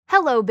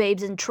Hello,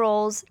 babes and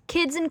trolls,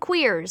 kids and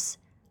queers.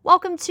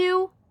 Welcome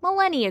to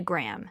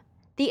Millenniagram,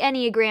 the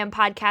Enneagram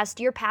podcast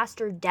your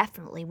pastor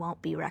definitely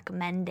won't be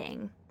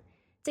recommending.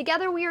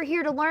 Together we are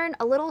here to learn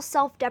a little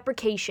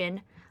self-deprecation,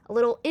 a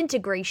little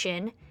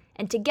integration,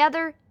 and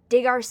together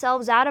dig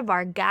ourselves out of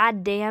our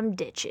goddamn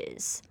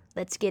ditches.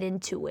 Let's get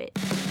into it.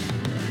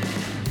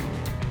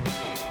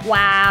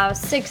 Wow,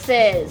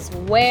 sixes.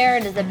 Where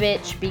does the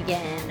bitch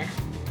begin?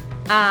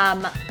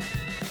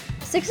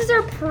 Sixes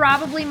are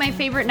probably my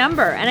favorite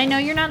number, and I know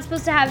you're not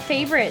supposed to have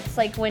favorites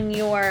like when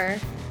you're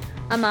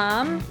a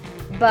mom,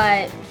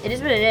 but it is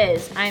what it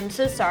is. I'm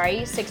so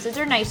sorry. Sixes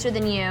are nicer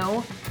than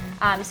you.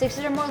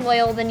 Sixes are more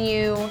loyal than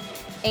you,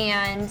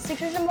 and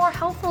sixes are more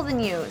helpful than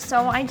you.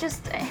 So I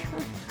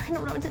don't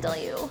know what to tell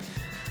you.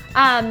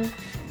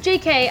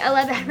 JK, I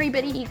love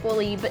everybody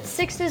equally, but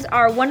sixes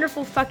are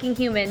wonderful fucking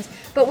humans.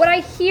 But what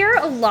I hear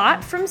a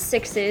lot from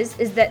sixes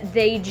is that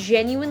they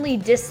genuinely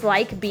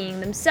dislike being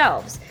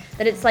themselves.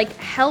 That it's like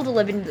hell to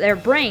live in their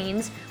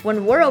brains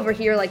when we're over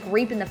here like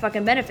reaping the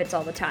fucking benefits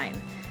all the time.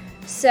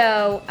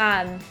 So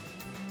I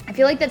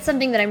feel like that's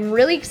something that I'm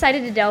really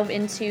excited to delve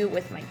into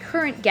with my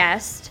current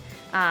guest,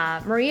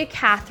 Maria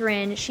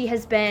Catherine. She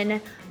has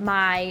been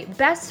my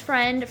best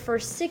friend for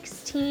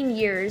 16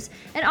 years,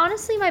 and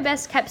honestly my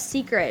best kept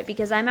secret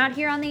because I'm out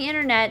here on the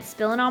internet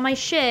spilling all my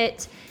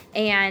shit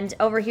and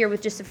over here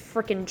with just a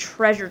freaking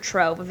treasure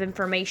trove of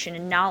information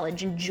and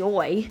knowledge and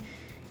joy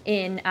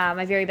in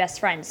my very best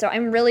friend. So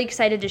I'm really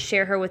excited to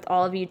share her with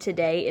all of you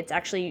today. It's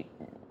actually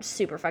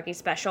super fucking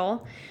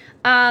special.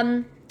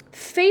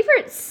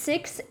 Favorite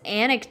six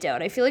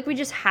anecdote. I feel like we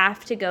just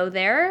have to go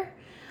there.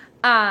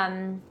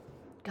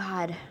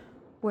 God,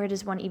 where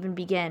does one even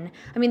begin?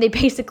 I mean, they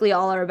basically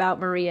all are about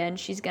Maria, and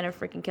she's gonna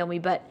freaking kill me,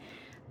 but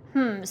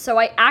so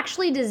I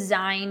actually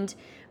designed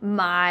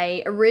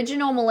my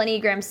original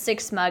Millenniagram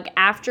 6 mug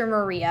after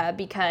Maria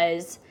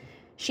because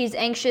she's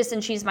anxious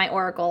and she's my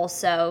oracle,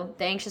 so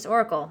the anxious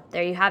oracle,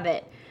 there you have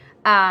it.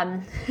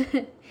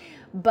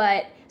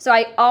 But so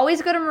I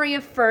always go to Maria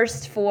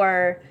first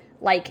for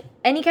like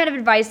any kind of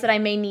advice that I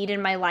may need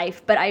in my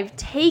life, but I've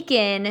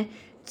taken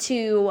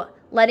to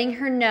letting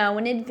her know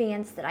in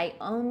advance that I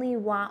only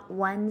want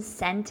one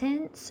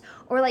sentence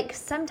or like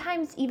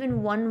sometimes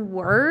even one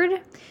word,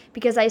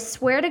 because I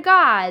swear to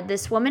God,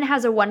 this woman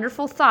has a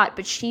wonderful thought,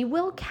 but she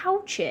will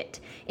couch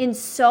it in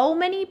so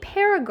many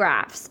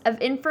paragraphs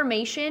of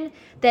information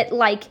that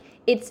like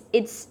it's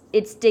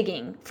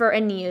digging for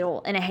a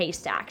needle in a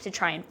haystack to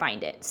try and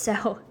find it.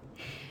 So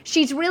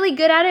she's really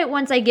good at it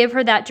once I give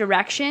her that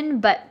direction,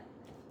 but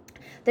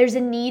there's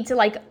a need to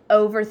like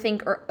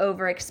overthink or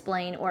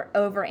over-explain or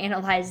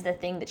over-analyze the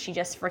thing that she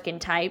just freaking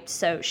typed.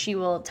 So she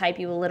will type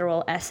you a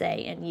literal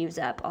essay and use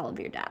up all of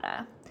your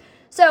data.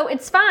 So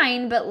it's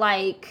fine, but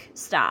like,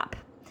 stop.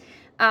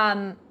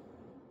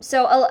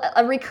 So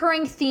a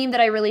recurring theme that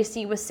I really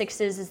see with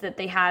sixes is that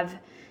they have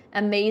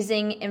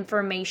amazing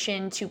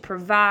information to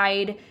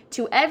provide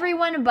to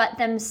everyone but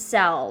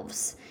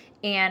themselves.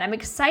 And I'm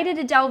excited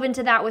to delve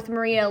into that with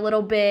Maria a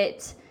little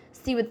bit,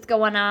 see what's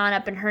going on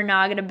up in her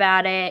noggin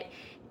about it.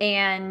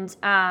 And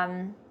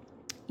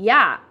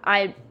yeah,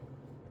 I'm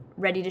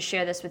ready to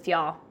share this with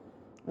y'all.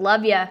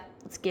 Love ya.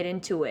 Let's get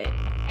into it.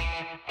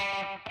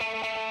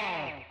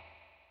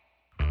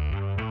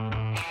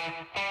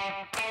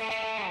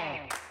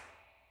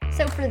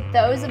 So for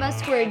those of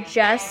us who are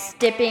just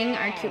dipping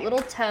our cute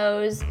little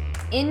toes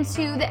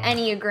into the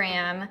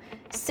Enneagram,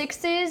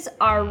 sixes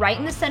are right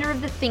in the center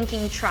of the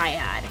thinking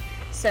triad.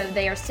 So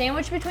they are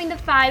sandwiched between the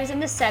fives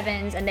and the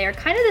sevens, and they are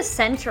kind of the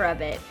center of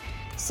it.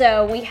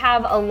 So we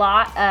have a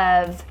lot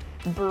of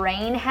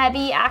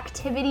brain-heavy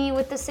activity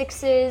with the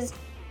sixes,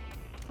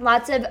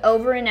 lots of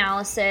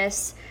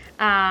over-analysis,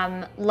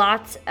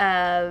 lots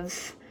of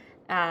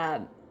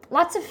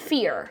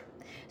fear.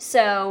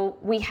 So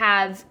we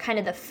have kind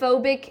of the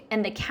phobic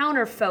and the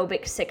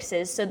counterphobic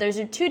sixes. So those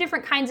are two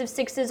different kinds of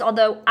sixes,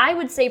 although I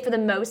would say for the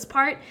most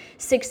part,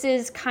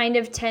 sixes kind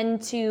of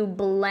tend to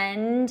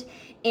blend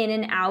in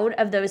and out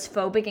of those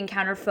phobic and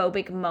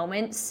counterphobic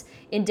moments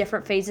in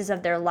different phases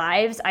of their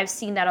lives. I've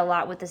seen that a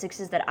lot with the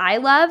sixes that I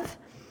love.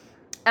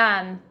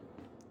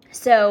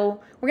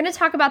 So we're going to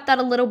talk about that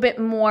a little bit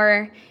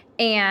more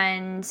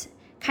and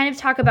kind of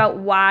talk about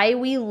why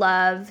we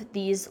love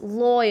these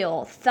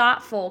loyal,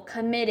 thoughtful,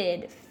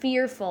 committed,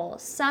 fearful,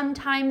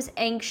 sometimes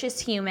anxious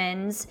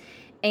humans,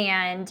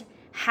 and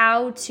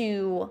how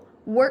to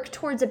work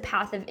towards a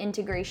path of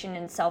integration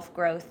and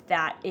self-growth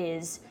that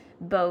is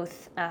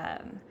both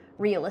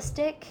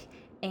realistic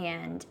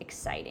and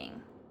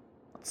exciting.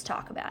 Let's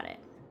talk about it.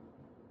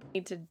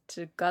 Need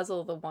to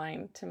guzzle the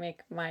wine to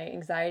make my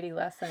anxiety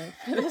lessen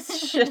for this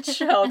shit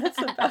show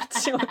that's about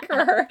to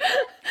occur.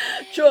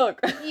 Chug.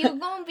 You're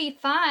gonna be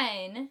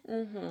fine.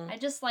 Mm-hmm. I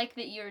just like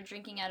that you're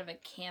drinking out of a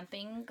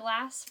camping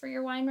glass for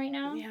your wine right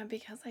now. Yeah,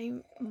 because I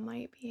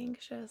might be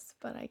anxious,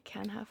 but I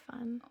can have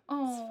fun.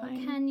 Oh, it's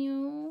fine. can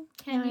you?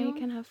 You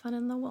can have fun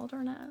in the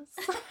wilderness.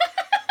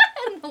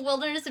 In the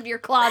wilderness of your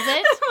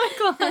closet. My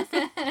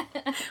closet.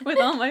 With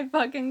all my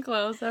fucking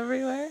clothes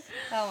everywhere.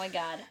 Oh my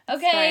god.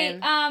 Okay,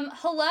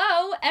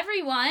 hello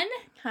everyone.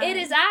 Hi. It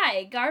is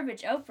I,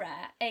 Garbage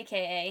Oprah,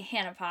 aka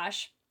Hannah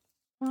Posh.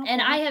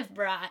 And I have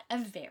brought a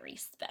very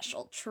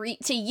special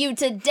treat to you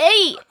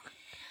today.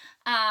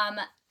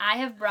 I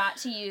have brought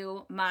to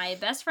you my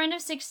best friend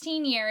of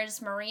 16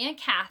 years, Maria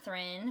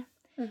Catherine.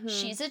 Mm-hmm.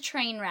 She's a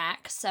train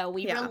wreck, so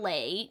we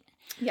relate.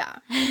 Yeah.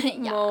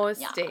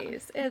 Most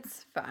days.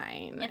 It's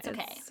fine. It's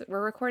okay.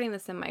 We're recording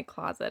this in my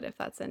closet, if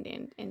that's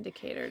an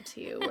indicator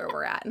to you where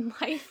we're at in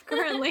life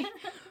currently.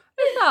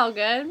 It's all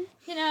good.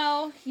 You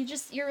know,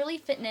 you're really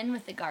fitting in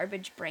with the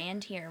garbage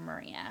brand here,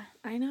 Maria.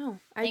 I know.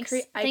 Thanks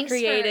I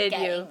created for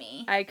you. getting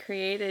me. I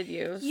created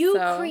you. You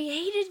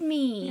created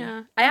me.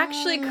 Yeah. I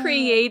actually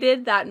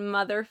created that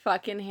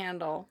motherfucking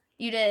handle.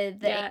 You did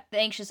the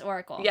Anxious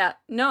Oracle. Yeah.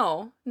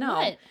 No.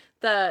 What?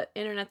 The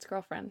Internet's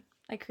Girlfriend.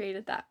 I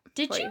created that.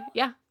 Did you?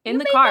 Yeah. In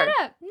the car. That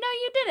up. No,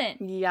 you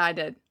didn't. Yeah, I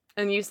did.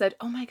 And you said,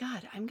 "Oh my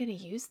God, I'm gonna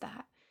use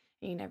that."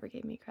 And you never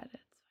gave me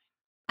credit.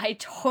 I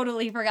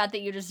totally forgot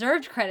that you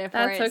deserved credit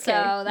for it. Okay.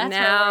 So that's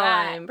now where we're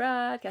at. I'm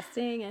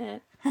broadcasting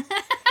it.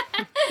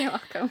 You're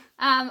welcome.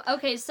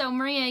 Okay, so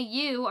Maria,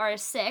 you are a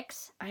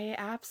 6. I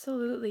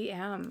absolutely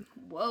am.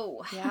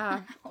 Whoa.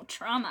 Yeah. Oh,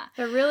 trauma.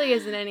 There really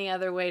isn't any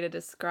other way to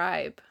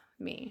describe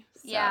me.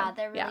 So, yeah,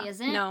 there really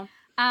isn't. No.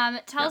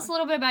 Tell us a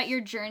little bit about your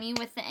journey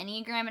with the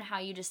Enneagram and how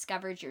you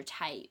discovered your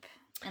type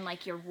and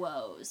like your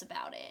woes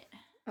about it.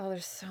 Oh,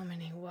 there's so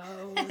many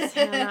woes,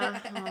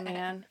 Hannah. Oh,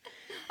 man.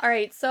 All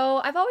right,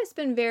 so I've always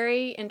been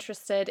very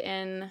interested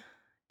in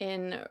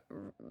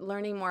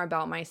learning more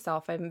about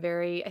myself. I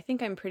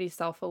think I'm pretty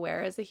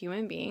self-aware as a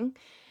human being.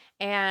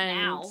 And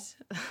now.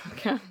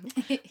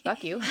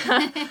 Fuck you.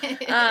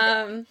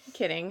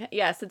 Kidding.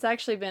 Yes, it's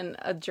actually been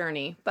a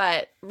journey,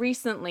 but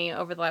recently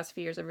over the last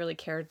few years I've really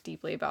cared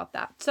deeply about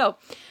that. So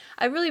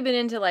I've really been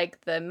into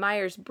like the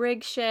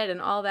Myers-Briggs shit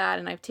and all that,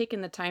 and I've taken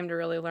the time to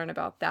really learn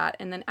about that.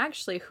 And then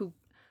actually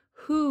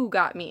who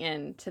got me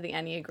into the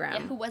Enneagram?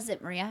 Yeah, who was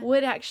it, Maria?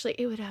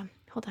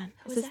 Hold on.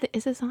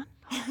 Is this on?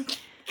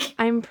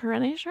 I'm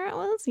pretty sure it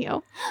was you.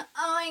 Oh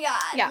my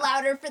God! Yeah.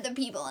 Louder for the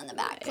people in the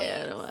back,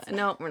 please.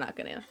 No, we're not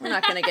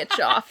gonna get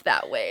you off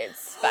that way.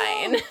 It's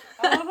fine.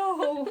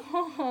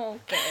 Oh,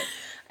 okay.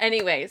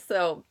 Anyway,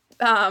 so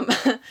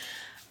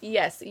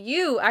yes,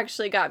 you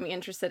actually got me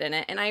interested in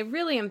it, and I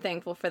really am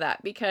thankful for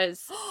that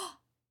because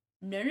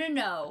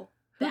No.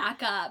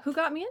 Back up. Who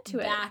got me into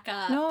it? Back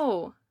up.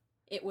 No.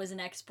 It was an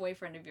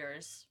ex-boyfriend of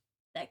yours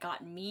that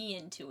got me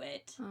into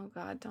it. Oh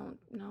God,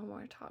 no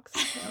more talks.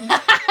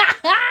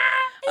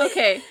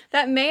 Okay,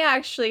 that may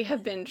actually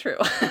have been true.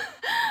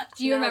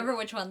 Do you remember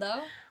which one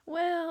though?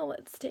 Well,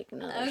 let's take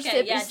another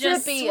Okay,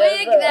 just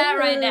swig that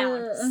right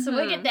down.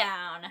 Swig it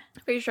down.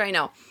 Pretty sure I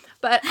know.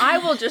 But I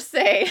will just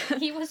say...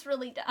 He was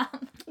really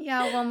dumb.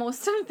 Yeah, well,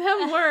 most of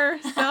them were.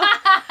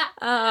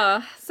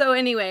 So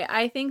anyway,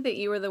 I think that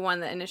you were the one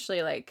that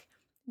initially, like,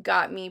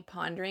 got me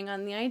pondering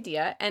on the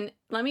idea. And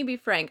let me be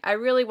frank, I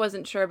really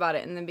wasn't sure about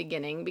it in the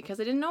beginning because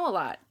I didn't know a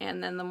lot.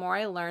 And then the more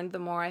I learned, the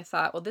more I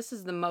thought, well, this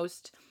is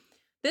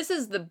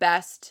the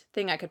best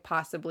thing I could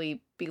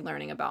possibly be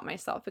learning about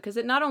myself, because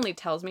it not only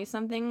tells me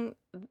something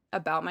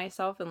about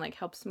myself and like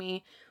helps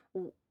me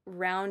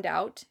round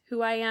out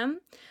who I am,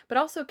 but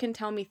also can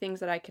tell me things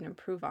that I can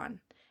improve on.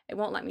 It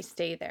won't let me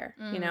stay there,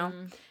 you know?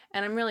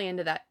 And I'm really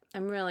into that.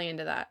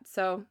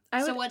 So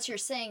what you're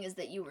saying is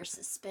that you were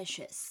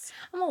suspicious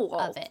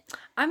of it.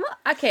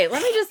 Okay,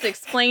 let me just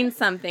explain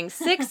something.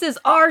 6s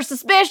are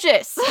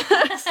suspicious.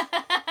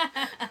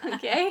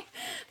 Okay?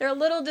 They're a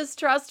little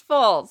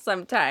distrustful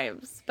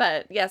sometimes.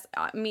 But yes,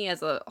 me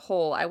as a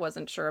whole, I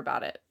wasn't sure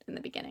about it in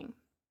the beginning.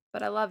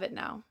 But I love it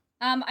now.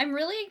 I'm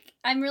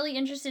really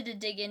interested to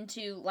dig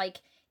into, like,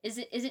 is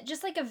it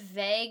just like a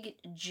vague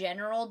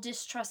general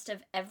distrust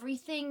of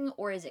everything,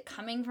 or is it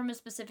coming from a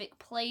specific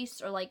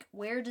place, or like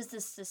where does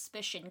this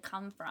suspicion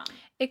come from?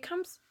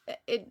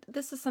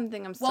 This is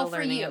something I'm still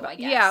learning about. I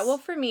guess. Yeah, well,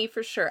 for me,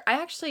 for sure.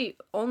 I actually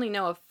only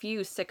know a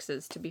few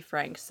 6s, to be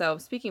frank. So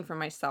speaking for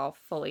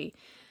myself fully,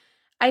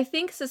 I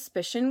think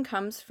suspicion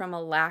comes from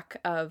a lack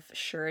of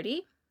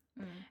surety.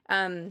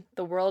 The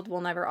world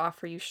will never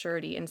offer you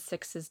surety, and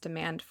 6s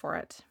demand for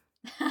it.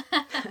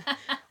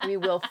 We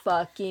will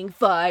fucking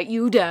fight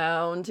you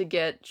down to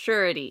get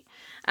surety.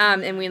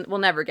 And we'll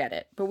never get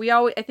it. But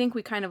I think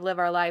we kind of live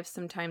our lives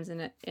sometimes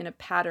in a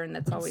pattern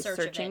that's always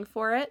searching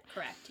for it.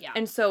 Correct, yeah.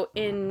 And so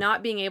in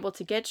not being able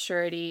to get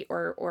surety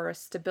or a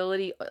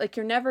stability, like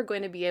you're never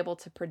going to be able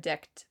to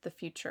predict the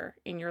future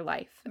in your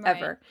life,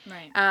 ever.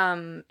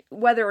 Right.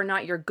 Whether or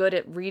not you're good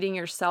at reading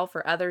yourself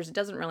or others, it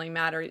doesn't really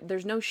matter.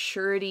 There's no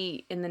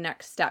surety in the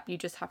next step. You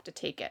just have to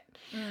take it.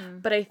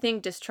 But I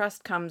think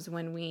distrust comes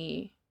when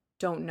we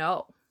don't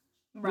know.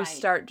 Right. We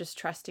start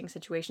distrusting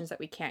situations that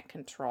we can't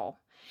control.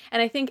 And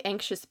I think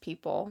anxious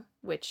people,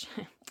 which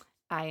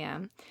I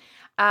am.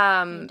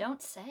 You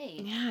don't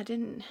say. Yeah,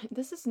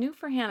 this is new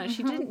for Hannah.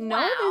 She didn't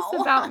know this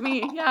about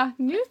me. Yeah,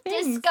 new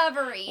things.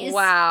 Discoveries.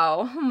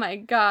 Wow. Oh my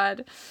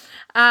God.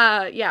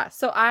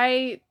 So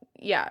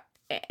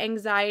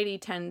anxiety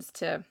tends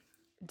to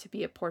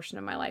be a portion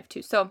of my life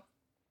too. So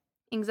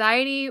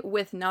anxiety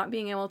with not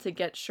being able to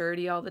get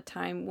surety all the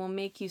time will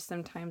make you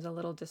sometimes a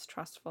little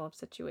distrustful of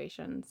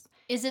situations.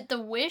 Is it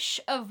the wish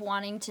of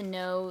wanting to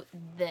know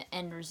the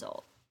end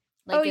result?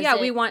 Oh yeah,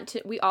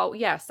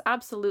 yes,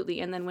 absolutely.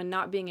 And then when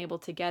not being able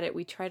to get it,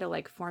 we try to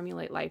like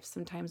formulate life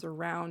sometimes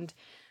around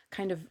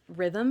kind of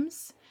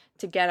rhythms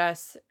to get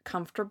us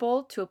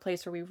comfortable to a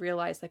place where we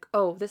realize like,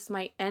 oh, this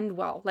might end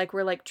well. Like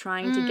we're like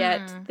trying to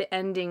get the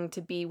ending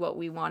to be what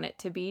we want it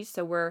to be.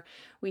 So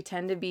we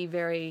tend to be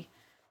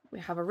we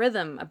have a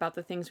rhythm about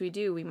the things we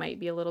do. We might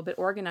be a little bit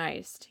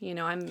organized.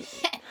 I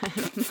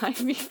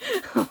might be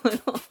a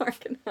little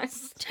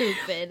organized.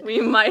 Stupid. We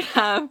might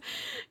have,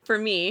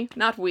 me,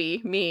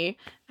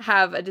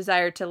 have a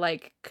desire to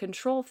like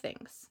control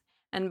things.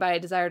 And by a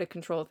desire to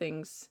control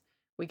things,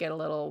 we get a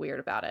little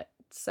weird about it.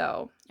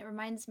 So it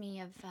reminds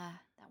me of that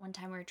one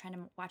time we were trying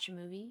to watch a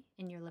movie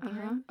in your living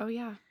room. Oh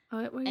yeah.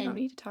 Oh, we don't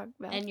need to talk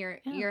about it. And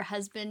your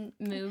husband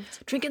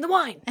moved. Drinking the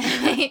wine.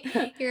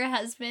 Your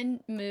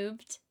husband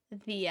moved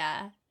the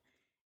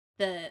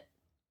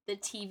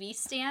TV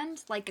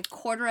stand like a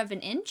quarter of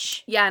an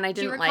inch. Yeah, and I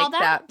didn't like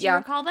that. Do you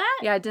recall that?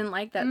 Yeah, I didn't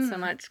like that so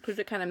much because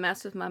it kind of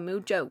messed with my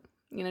mojo.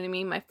 You know what I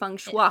mean? My feng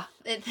shui.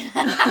 It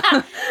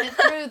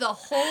threw the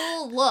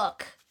whole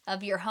look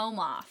of your home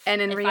off.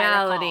 And in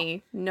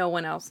reality, no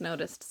one else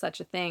noticed such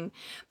a thing.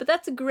 But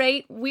that's a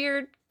great,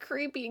 weird,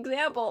 creepy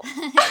example.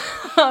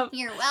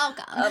 You're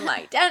welcome. Of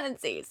my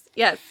tendencies.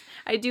 Yes,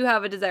 I do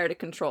have a desire to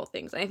control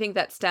things. And I think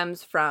that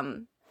stems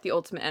from the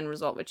ultimate end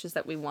result, which is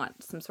that we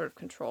want some sort of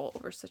control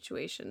over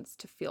situations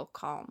to feel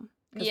calm.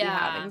 Because we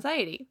have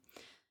anxiety.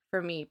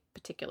 For me,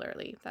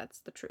 particularly,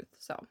 that's the truth.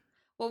 So,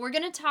 well, we're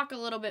going to talk a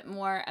little bit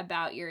more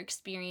about your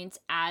experience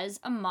as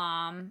a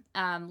mom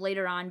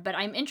later on, but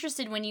I'm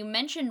interested when you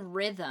mentioned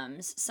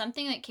rhythms,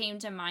 something that came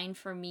to mind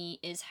for me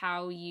is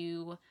how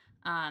you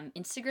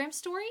Instagram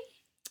story.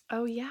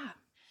 Oh, yeah.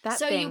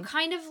 So you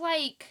kind of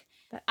like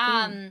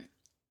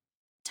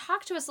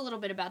talk to us a little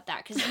bit about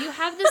that because you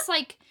have this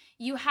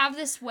you have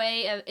this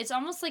way of, it's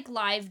almost like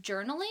live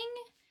journaling.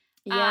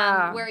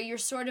 Where you're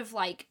sort of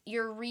like,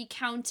 you're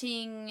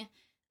recounting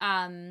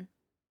a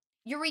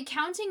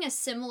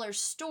similar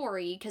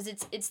story because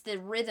it's the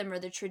rhythm or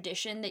the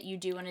tradition that you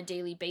do on a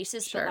daily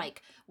basis, Sure. But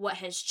like what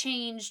has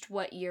changed,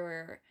 what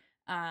you're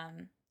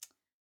trying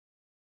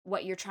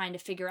to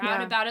figure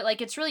out about it. Like,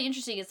 it's really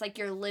interesting. It's like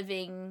you're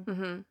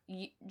living,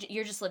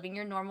 you're just living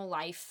your normal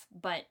life,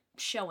 but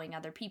showing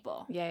other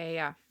people.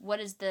 Yeah.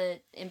 What is the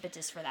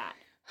impetus for that?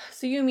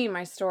 So you mean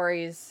my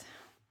stories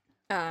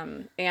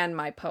and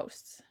my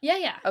posts?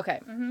 Yeah.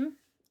 Okay.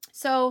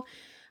 So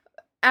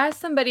as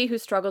somebody who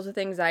struggles with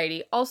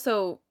anxiety,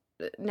 also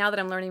now that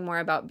I'm learning more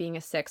about being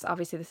a 6,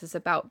 obviously this is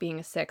about being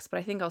a 6, but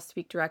I think I'll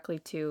speak directly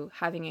to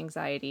having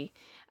anxiety.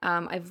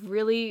 I've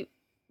really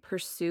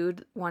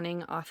pursued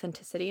wanting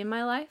authenticity in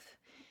my life.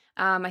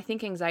 I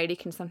think anxiety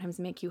can sometimes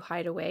make you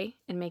hide away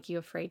and make you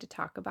afraid to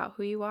talk about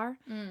who you are.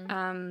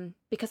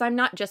 Because I'm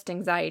not just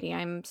anxiety.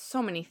 I'm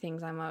so many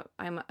things. I'm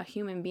a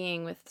human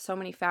being with so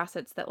many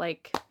facets that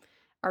like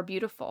are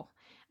beautiful.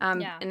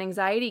 And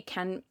anxiety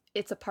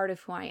it's a part of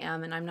who I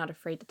am, and I'm not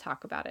afraid to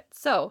talk about it.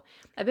 So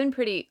I've been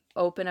pretty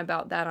open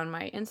about that on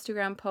my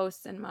Instagram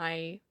posts and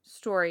my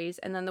stories.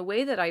 And then the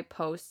way that I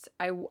post,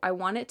 I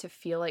want it to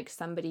feel like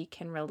somebody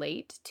can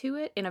relate to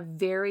it in a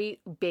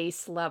very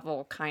base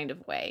level kind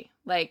of way.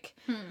 Like,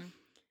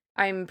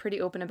 I'm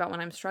pretty open about when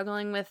I'm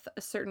struggling with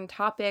a certain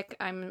topic.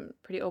 I'm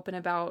pretty open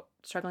about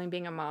struggling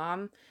being a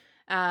mom.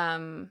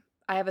 I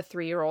have a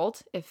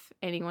 3-year-old, if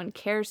anyone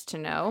cares to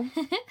know.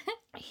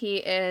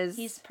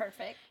 He's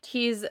perfect.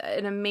 He's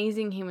an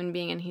amazing human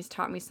being, and he's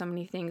taught me so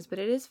many things, but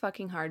it is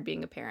fucking hard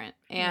being a parent.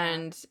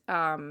 And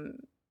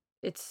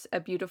it's a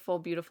beautiful,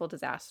 beautiful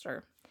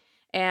disaster.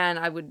 And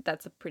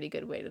that's a pretty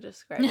good way to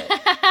describe it.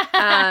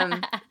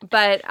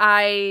 But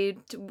I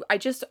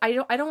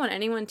don't want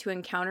anyone to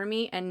encounter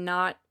me and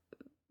not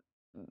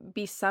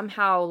be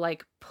somehow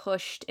like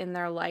pushed in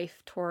their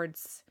life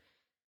towards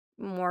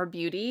more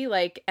beauty,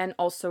 like, and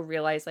also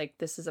realize like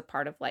this is a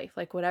part of life,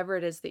 like whatever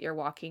it is that you're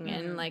walking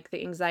in, like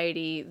the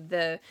anxiety,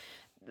 the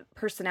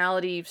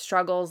personality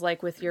struggles,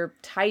 like with your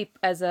type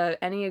as a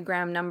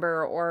Enneagram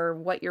number, or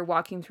what you're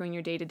walking through in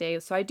your day-to-day.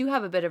 So I do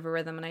have a bit of a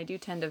rhythm, and I do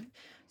tend to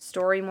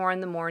story more in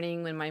the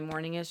morning when my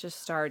morning is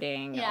just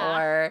starting,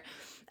 or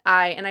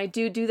I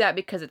do that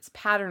because it's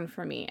pattern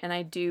for me, and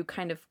I do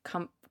kind of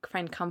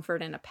find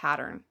comfort in a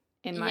pattern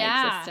in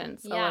my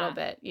existence a little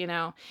bit,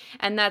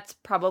 and that's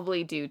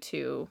probably due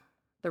to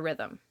the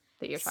rhythm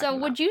that you're talking about.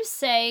 So would you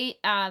say,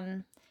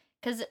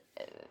 because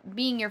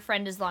being your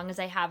friend as long as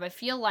I have, I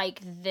feel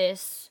like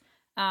this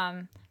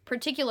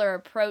particular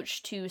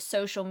approach to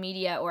social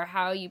media or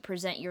how you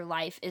present your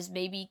life is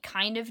maybe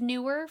kind of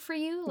newer for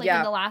you, like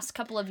in the last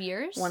couple of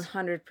years?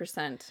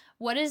 100%.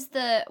 What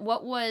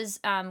was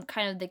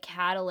kind of the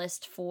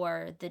catalyst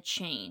for the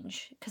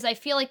change? Because I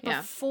feel like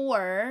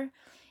before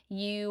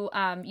you've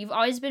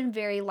always been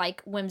very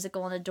like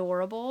whimsical and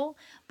adorable,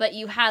 but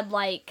you had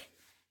like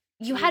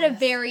a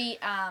very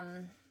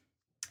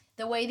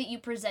the way that you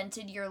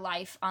presented your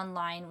life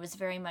online was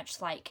very much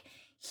like,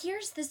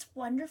 here's this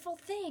wonderful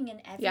thing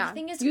and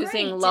everything is great.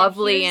 Using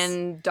lovely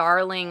and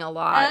darling a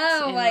lot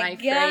in my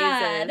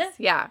phrases.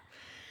 Yeah.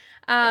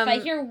 If I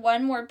hear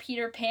one more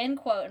Peter Pan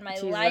quote in my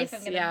life, I'm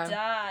going to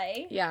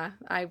die. Yeah,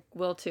 I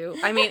will too.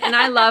 I mean, and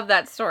I love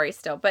that story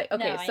still. But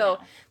okay, so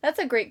that's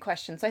a great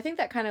question. So I think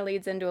that kind of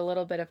leads into a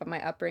little bit of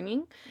my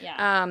upbringing.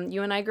 Yeah.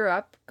 You and I grew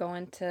up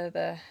going to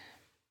the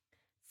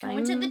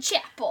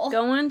chapel.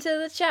 Going to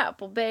the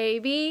chapel,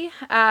 baby.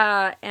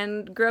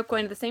 And grew up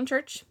going to the same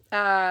church,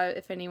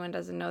 if anyone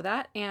doesn't know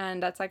that.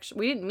 And that's actually,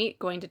 we didn't meet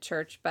going to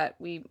church, but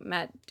we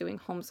met doing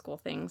homeschool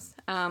things,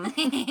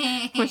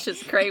 which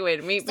is a great way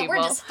to meet people. So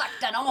we're just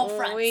fucked on all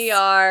fronts. We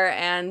are,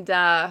 and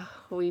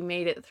we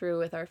made it through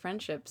with our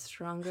friendship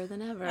stronger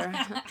than ever.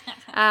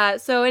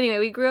 So anyway,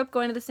 we grew up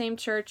going to the same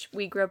church.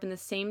 We grew up in the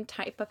same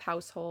type of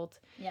household.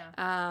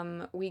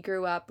 Yeah. We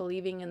grew up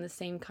believing in the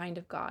same kind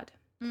of God.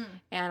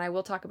 And I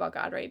will talk about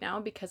God right now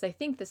because I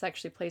think this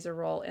actually plays a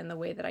role in the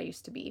way that I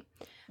used to be.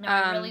 No,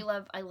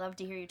 I love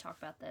to hear you talk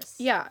about this.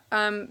 Yeah.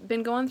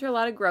 Been going through a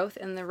lot of growth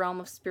in the realm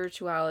of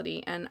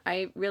spirituality, and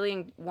I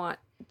really want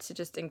to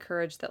just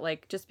encourage that,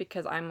 like, just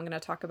because I'm going to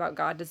talk about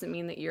God doesn't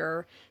mean that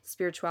your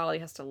spirituality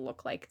has to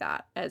look like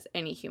that as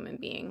any human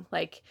being.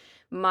 Like,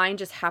 mine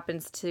just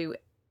happens to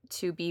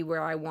be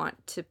where I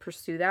want to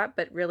pursue that,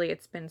 but really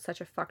it's been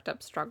such a fucked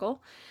up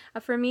struggle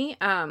for me.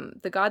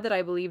 The God that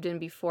I believed in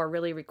before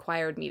really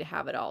required me to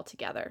have it all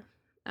together.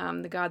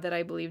 The God that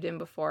I believed in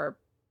before,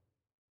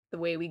 the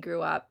way we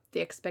grew up,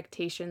 the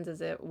expectations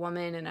as a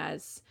woman and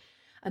as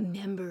a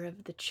member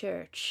of the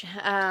church.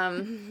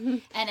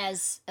 And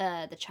as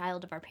the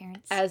child of our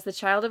parents. As the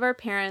child of our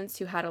parents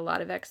who had a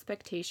lot of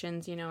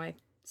expectations, you know, I'm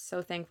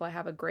so thankful I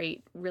have a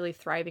great, really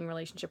thriving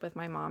relationship with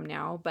my mom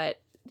now, but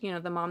you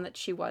know, the mom that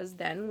she was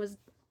then was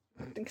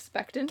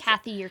expectant.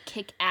 Kathy, you're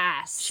kick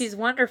ass. She's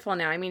wonderful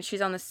now. I mean, she's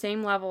on the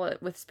same level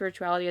with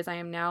spirituality as I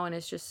am now and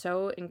is just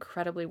so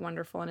incredibly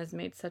wonderful and has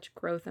made such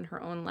growth in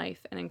her own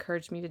life and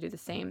encouraged me to do the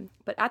same.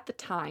 But at the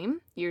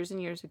time, years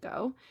and years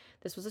ago,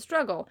 this was a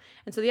struggle.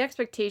 And so the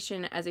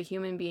expectation as a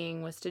human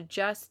being was to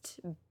just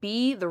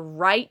be the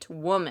right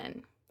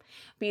woman.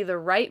 Be the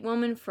right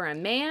woman for a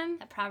man.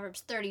 That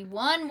Proverbs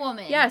 31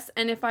 woman. Yes,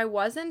 and if I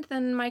wasn't,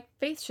 then my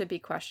faith should be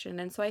questioned.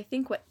 And so I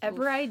think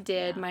whatever I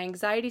did, my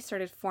anxiety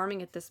started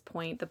forming at this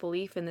point, the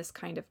belief in this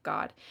kind of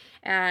God.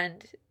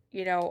 And,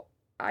 you know,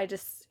 I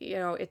just, you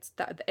know, it's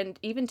that, and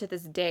even to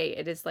this day,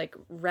 it is like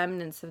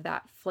remnants of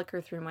that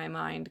flicker through my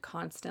mind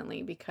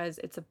constantly because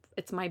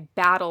it's my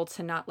battle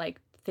to not like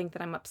think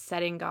that I'm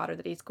upsetting God or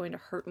that he's going to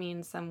hurt me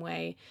in some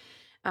way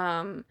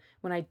when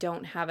I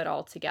don't have it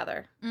all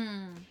together.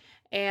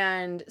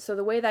 And so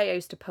the way that I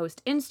used to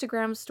post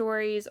Instagram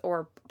stories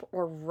or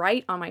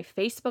write on my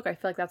Facebook, I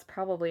feel like that's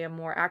probably a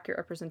more accurate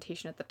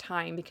representation at the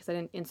time because I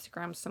didn't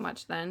Instagram so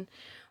much then,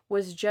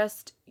 was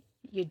just,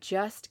 you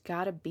just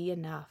gotta be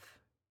enough.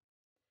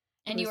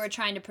 And you were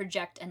trying to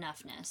project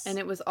enoughness. And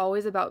it was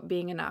always about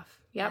being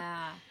enough. Yep.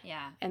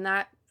 Yeah. And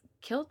that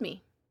killed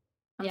me.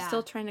 I'm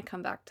still trying to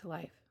come back to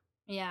life.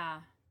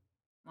 Yeah.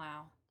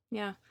 Wow.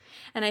 Yeah.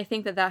 And I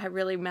think that had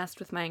really messed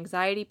with my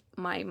anxiety,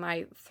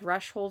 my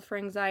threshold for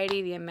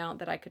anxiety, the amount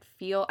that I could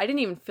feel. I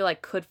didn't even feel I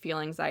could feel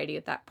anxiety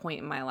at that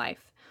point in my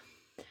life.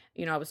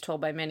 You know, I was told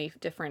by many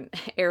different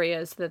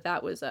areas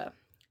that was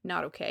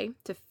not okay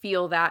to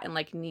feel that and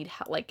like need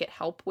help, like get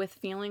help with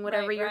feeling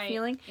whatever you're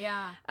feeling.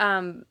 Yeah.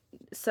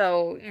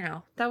 So, you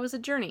know, that was a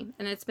journey,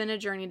 and it's been a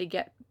journey to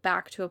get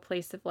back to a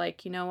place of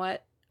like, you know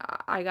what?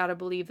 I got to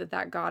believe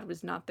that God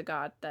was not the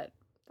God that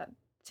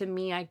to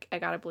me, I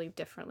got to believe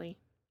differently.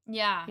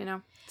 Yeah. You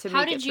know,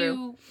 how did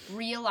you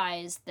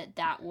realize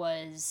that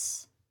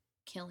was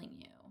killing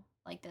you?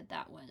 Like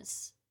that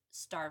was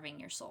starving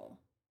your soul?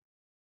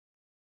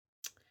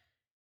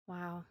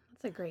 Wow.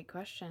 That's a great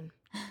question.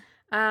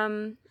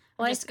 I'm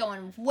just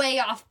going way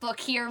off book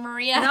here,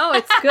 Maria. No,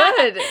 it's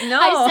good. No.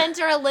 I sent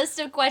her a list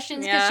of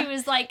questions because she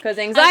was like... Because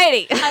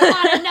anxiety. I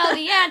want to know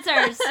the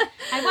answers.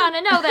 I want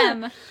to know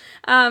them.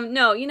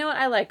 No, you know what?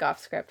 I like off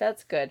script.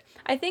 That's good.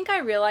 I think I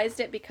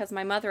realized it because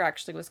my mother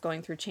actually was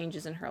going through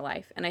changes in her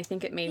life. And I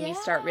think it made me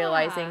start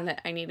realizing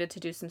that I needed to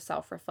do some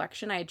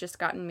self-reflection. I had just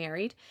gotten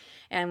married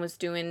and was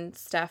doing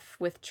stuff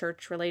with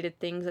church-related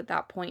things at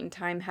that point in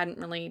time. Hadn't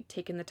really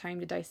taken the time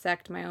to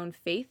dissect my own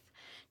faith.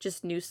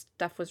 Just knew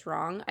stuff was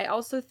wrong. I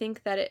also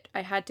think that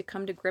I had to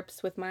come to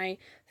grips with my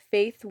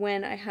faith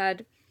when I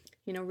had,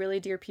 you know, really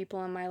dear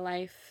people in my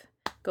life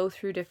go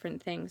through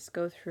different things,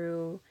 go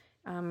through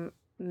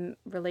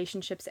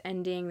relationships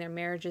ending, their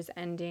marriages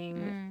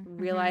ending,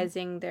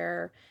 realizing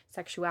their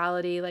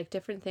sexuality, like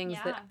different things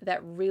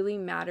that really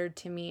mattered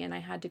to me. And I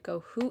had to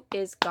go, who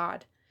is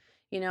God?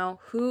 You know,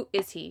 who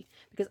is he?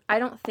 Because I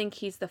don't think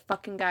he's the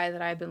fucking guy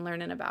that I've been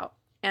learning about.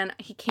 And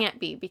he can't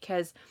be,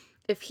 because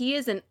if he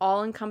is an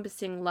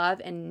all-encompassing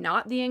love and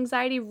not the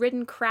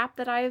anxiety-ridden crap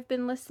that I have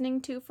been listening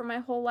to for my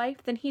whole life,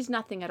 then he's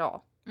nothing at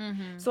all.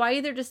 So I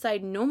either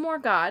decide no more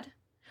God,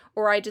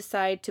 or I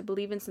decide to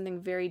believe in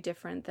something very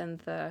different than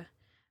the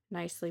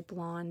nicely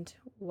blonde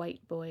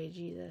white boy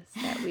Jesus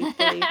that we've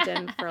believed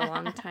in for a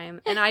long time.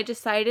 And I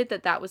decided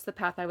that that was the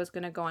path I was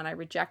going to go on. I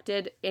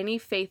rejected any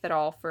faith at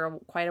all for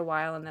quite a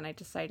while, and then I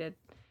decided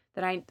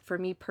that for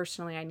me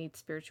personally, I need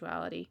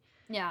spirituality.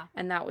 Yeah.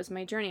 And that was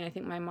my journey. I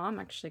think my mom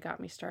actually got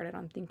me started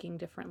on thinking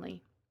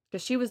differently,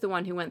 because she was the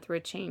one who went through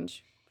a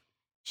change.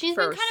 She's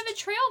first. been kind of a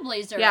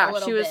trailblazer. Yeah, a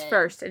little she was bit.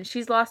 first, and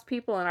she's lost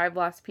people, and I've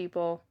lost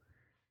people.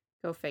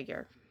 Go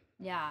figure.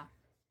 Yeah.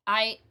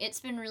 It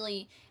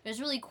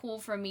was really cool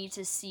for me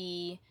to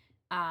see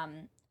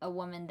a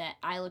woman that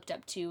I looked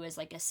up to as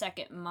like a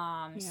second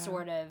mom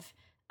sort of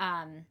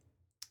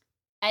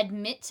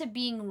admit to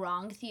being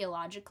wrong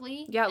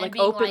theologically. Yeah, like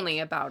openly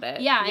about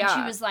it. Yeah, and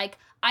she was like,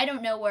 I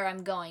don't know where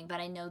I'm going, but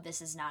I know this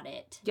is not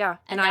it. Yeah,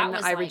 and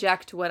I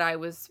reject what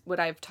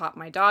I've taught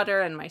my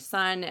daughter and my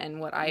son and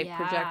what I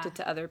projected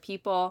to other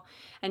people,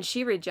 and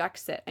she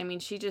rejects it. I mean,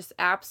 she just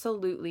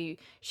absolutely,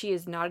 she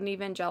is not an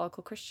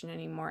evangelical Christian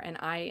anymore, and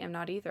I am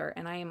not either,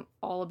 and I am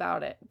all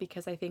about it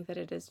because I think that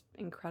it is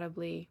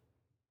incredibly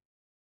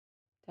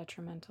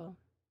detrimental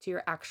to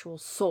your actual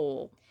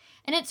soul.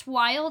 And it's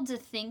wild to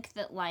think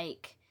that,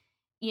 like,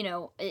 you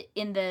know,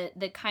 in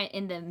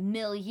the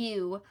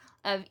milieu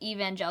of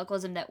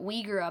evangelicalism that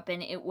we grew up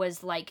in, it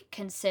was like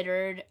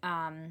considered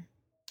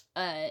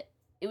a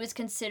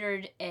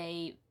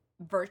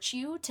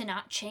virtue to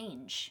not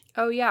change.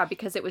 Oh yeah,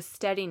 because it was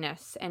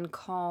steadiness and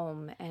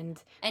calm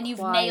and you've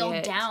quiet.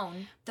 nailed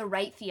down the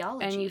right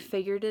theology, and you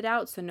figured it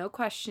out, so no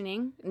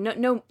questioning,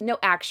 no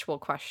actual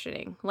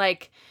questioning.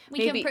 Like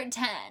we can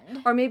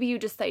pretend, or maybe you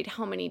decide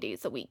how many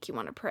days a week you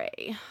want to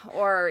pray,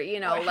 or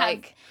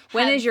like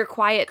when is your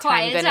quiet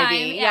time gonna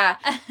be? Yeah,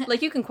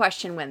 like you can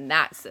question when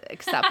that's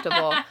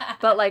acceptable,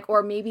 but like,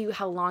 or maybe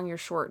how long your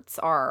shorts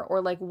are,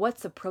 or like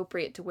what's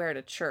appropriate to wear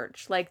to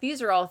church. Like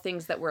these are all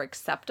things that were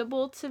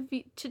acceptable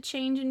to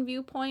change in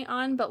viewpoint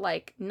on, but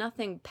like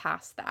nothing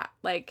past that.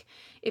 Like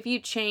if you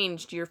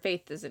changed, your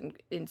faith is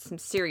in some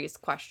serious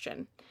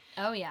question.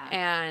 Oh yeah.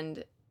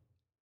 And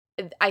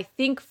I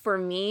think for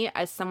me,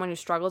 as someone who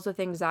struggles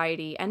with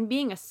anxiety and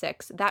being a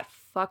 6, that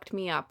fucked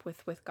me up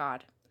with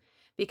God,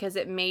 because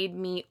it made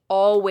me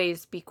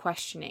always be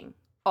questioning,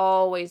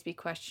 always be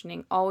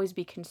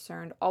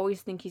concerned,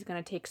 always think he's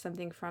going to take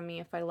something from me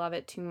if I love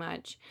it too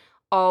much.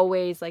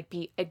 Always like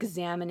be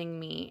examining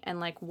me and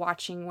like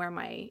watching where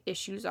my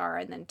issues are,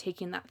 and then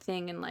taking that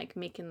thing and like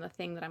making the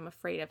thing that I'm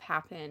afraid of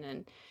happen.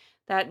 And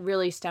that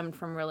really stemmed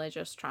from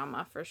religious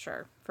trauma for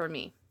sure for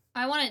me.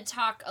 I want to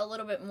talk a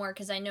little bit more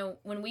because I know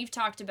when we've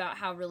talked about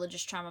how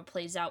religious trauma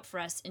plays out for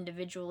us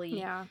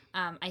individually,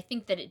 I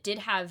think that it did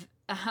have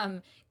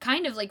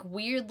kind of like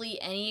weirdly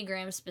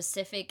Enneagram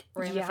specific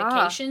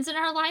ramifications in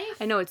our life.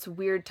 I know it's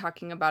weird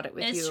talking about it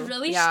with you. It's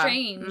really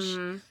strange.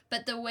 Mm-hmm.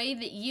 But the way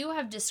that you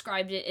have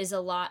described it is a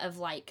lot of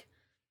like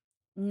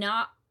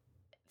not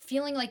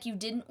feeling like you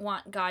didn't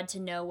want God to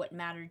know what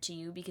mattered to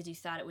you because you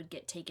thought it would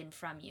get taken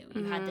from you.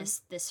 You had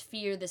this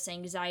fear, this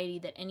anxiety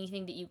that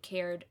anything that you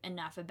cared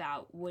enough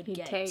about would He'd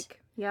get take.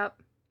 Yep.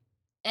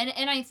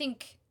 And I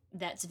think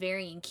that's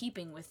very in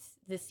keeping with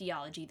the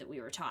theology that we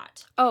were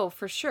taught. Oh,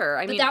 for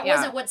sure. But that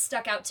wasn't what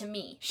stuck out to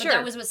me. Sure. But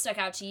that was what stuck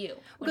out to you.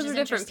 Because we're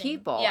different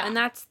people. Yeah. And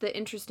that's the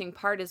interesting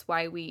part, is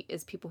why we,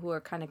 as people who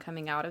are kind of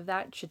coming out of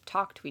that, should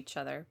talk to each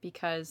other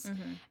because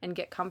and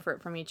get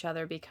comfort from each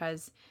other,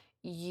 because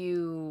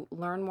you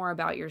learn more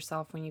about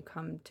yourself when you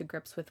come to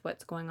grips with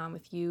what's going on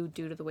with you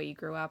due to the way you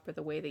grew up or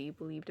the way that you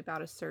believed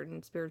about a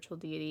certain spiritual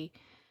deity.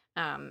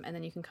 And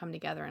then you can come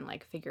together and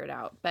like figure it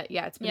out. But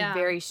yeah, it's been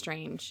very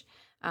strange.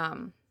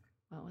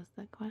 What was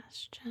the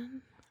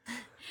question?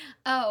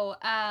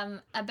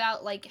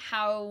 About like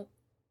how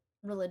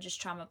religious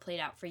trauma played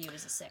out for you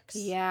as a 6.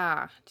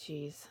 Yeah,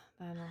 geez.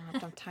 I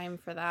don't have time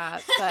for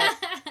that. But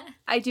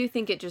I do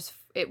think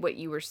what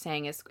you were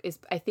saying is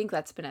I think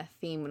that's been a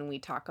theme when we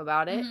talk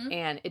about it.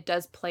 And it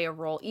does play a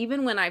role.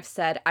 Even when I've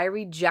said, I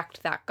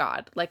reject that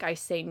God, like I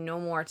say no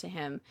more to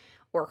him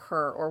or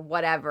her or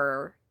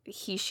whatever,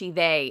 he, she,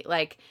 they,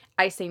 like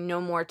I say no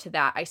more to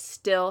that. I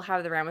still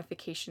have the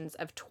ramifications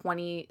of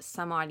 20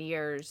 some odd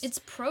years. It's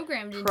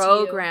programmed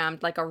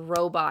like a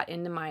robot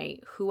into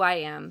who I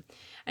am.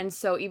 And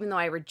so even though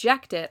I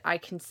reject it, I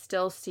can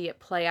still see it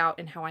play out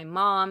in how I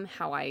mom,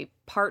 how I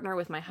partner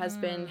with my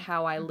husband,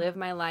 how I live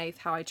my life,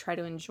 how I try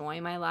to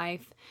enjoy my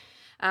life.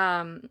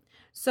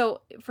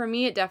 So for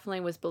me, it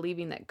definitely was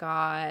believing that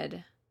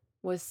God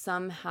was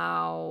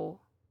somehow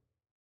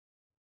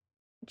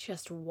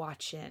just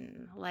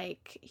watching,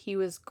 like he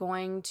was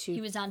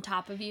on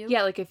top of you.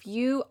 Yeah, like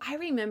I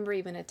remember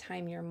even a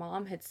time your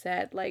mom had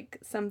said like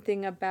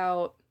something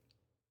about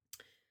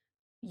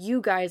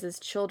you guys as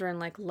children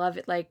like love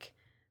it, like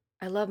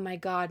I love my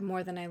God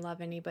more than I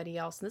love anybody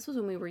else. And this was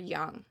when we were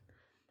young.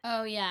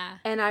 Oh yeah.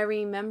 And I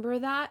remember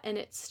that, and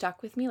it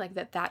stuck with me, like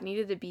that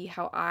needed to be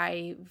how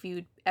I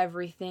viewed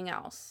everything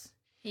else.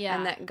 Yeah.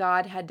 And that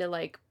God had to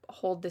like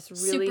hold this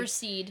really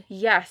supersede.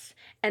 Yes.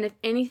 And if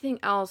anything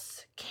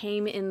else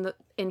came in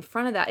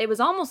front of that, it was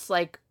almost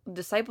like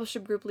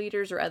discipleship group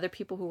leaders or other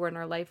people who were in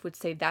our life would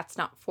say, that's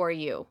not for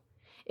you.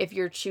 if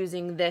you're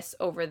choosing this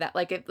over that,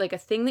 like a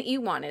thing that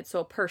you wanted, so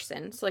a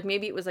person, so like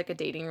maybe it was like a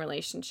dating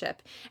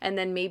relationship, and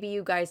then maybe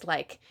you guys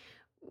like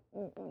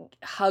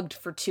hugged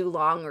for too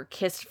long or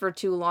kissed for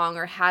too long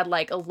or had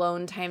like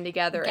alone time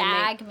together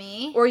Gag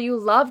me. or you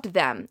loved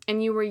them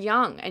and you were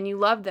young and you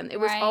loved them. It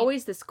was Right.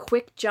 always this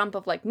quick jump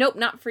of like, nope,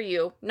 not for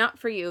you,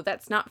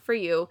 that's not for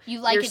you. You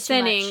like You're it too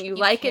sinning, much. you You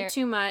like care- it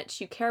too much,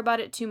 you care about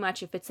it too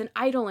much. If it's an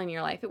idol in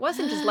your life, it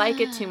wasn't just like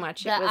it too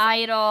much. The It was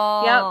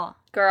idol. Yep,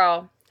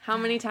 girl. How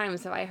many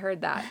times have I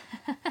heard that?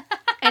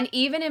 And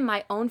even in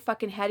my own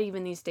fucking head,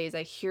 even these days,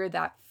 I hear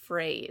that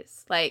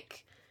phrase,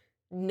 like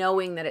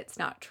knowing that it's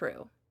not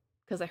true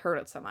because I heard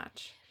it so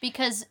much.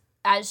 Because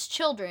as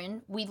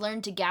children, we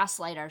learn to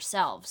gaslight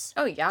ourselves.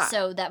 Oh, yeah.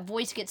 So that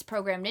voice gets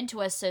programmed into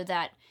us so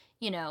that,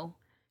 you know,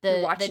 You're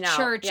the watching out.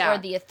 church Yeah. or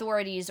the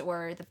authorities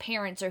or the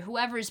parents or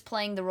whoever is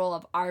playing the role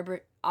of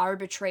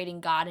arbitrating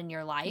God in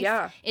your life.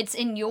 Yeah. It's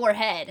in your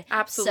head.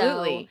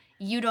 Absolutely. So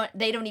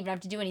they don't even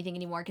have to do anything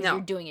anymore because No.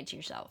 you're doing it to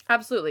yourself.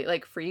 Absolutely,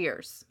 like for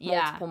years.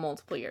 Yeah.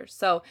 Multiple years.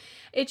 So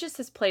it just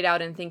has played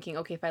out in thinking,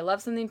 okay, if I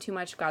love something too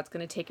much, God's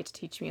going to take it to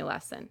teach me a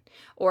lesson.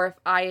 Or if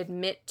I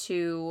admit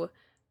to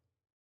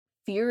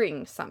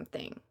fearing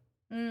something,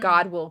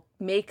 God will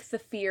make the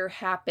fear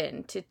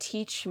happen to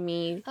teach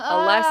me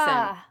a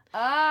lesson.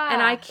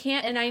 And I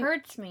can't, and it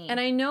hurts me. And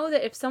I know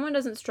that if someone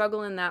doesn't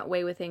struggle in that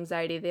way with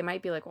anxiety, they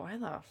might be like, why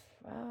the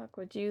fuck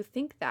would you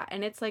think that?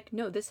 And it's like,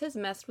 no, this has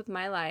messed with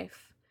my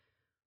life.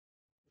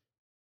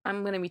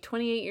 I'm going to be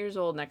 28 years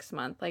old next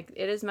month. Like,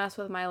 it has messed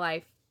with my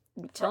life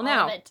till all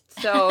now. of it.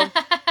 So,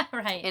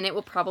 right. and it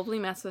will probably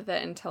mess with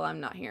it until I'm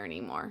not here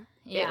anymore.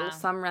 Yeah.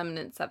 Some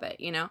remnants of it,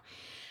 you know?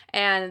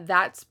 And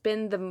that's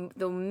been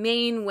the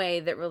main way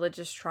that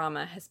religious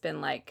trauma has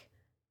been, like,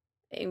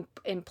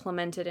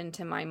 implemented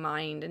into my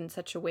mind in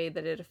such a way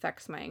that it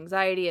affects my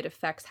anxiety. It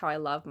affects how I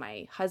love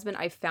my husband.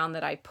 I found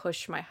that I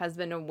push my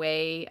husband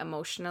away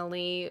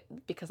emotionally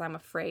because I'm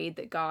afraid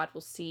that God will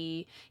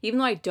see, even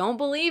though I don't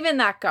believe in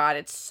that God.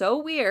 It's so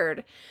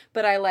weird,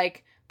 but I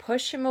like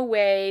push him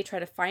away, try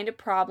to find a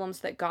problem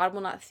so that God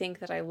will not think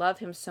that I love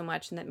him so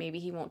much and that maybe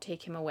he won't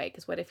take him away.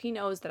 Because what if he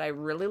knows that I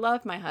really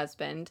love my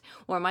husband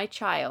or my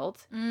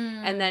child,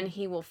 and then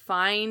he will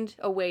find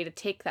a way to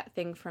take that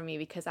thing from me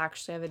because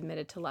actually I've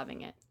admitted to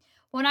loving it.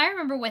 When I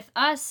remember with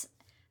us,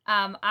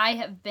 I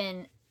have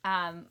been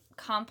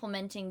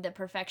complimenting the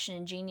perfection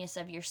and genius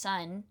of your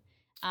son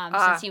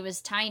since he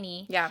was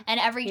tiny. Yeah. And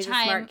every He's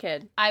time a smart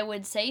kid. I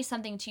would say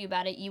something to you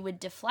about it, you would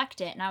deflect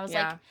it. And I was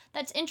Yeah. like,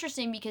 that's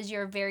interesting because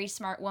you're a very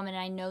smart woman.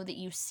 And I know that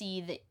you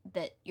see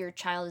that your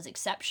child is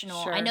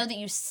exceptional. Sure. I know that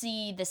you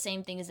see the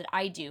same things that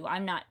I do.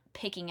 I'm not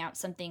picking out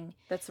something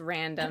That's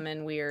random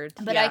and weird.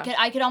 but yeah.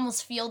 I could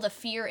almost feel the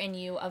fear in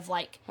you of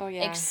like Oh,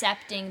 yeah.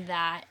 accepting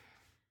that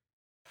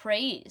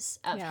praise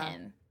of Yeah.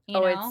 him. You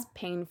know? It's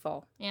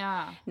painful.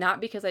 Yeah. Not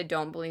because I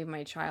don't believe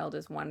my child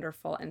is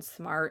wonderful and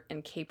smart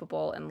and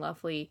capable and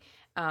lovely,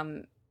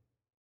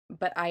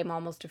 but I'm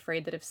almost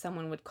afraid that if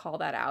someone would call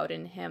that out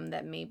in him,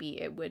 that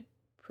maybe it would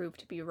prove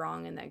to be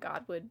wrong and that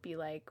God would be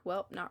like,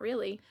 well, not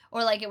really.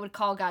 Or like it would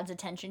call God's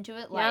attention to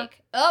it. Yeah.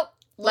 Like, oh,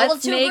 little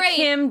Let's too make great.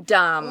 him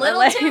dumb. Little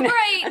Like, too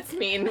great. That's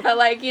mean, but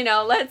like,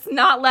 let's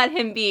not let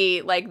him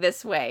be like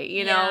this way,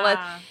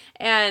 Yeah.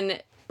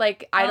 and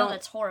like, I don't.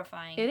 That's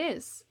horrifying. It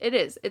is.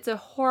 It's a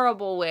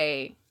horrible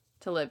way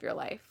to live your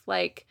life.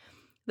 Like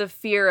the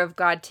fear of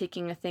God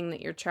taking a thing that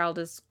your child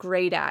is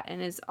great at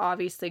and is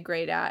obviously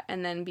great at,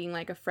 and then being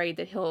like afraid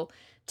that he'll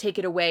take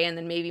it away and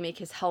then maybe make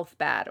his health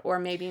bad or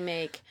maybe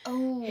make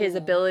his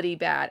ability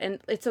bad. And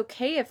it's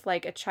okay if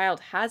like a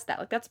child has that.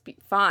 Like that's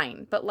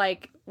fine. But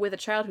like with a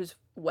child who's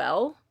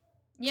well,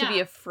 to be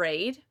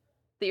afraid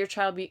that your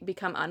child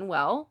become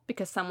unwell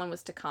because someone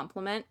was to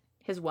compliment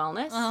his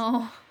wellness.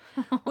 Oh.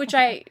 Which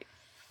there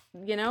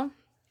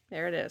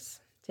it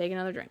is. Take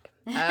another drink.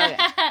 Okay.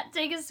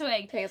 Take a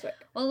swig. Take a swig.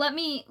 Well, let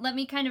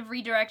me kind of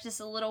redirect this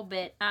a little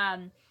bit.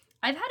 I've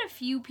had a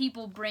few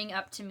people bring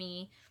up to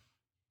me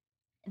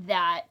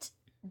that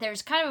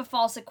there's kind of a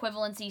false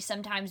equivalency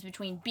sometimes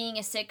between being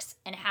a 6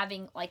 and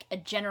having like a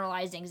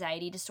generalized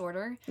anxiety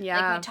disorder. Yeah.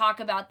 Like we talk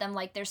about them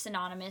like they're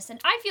synonymous, and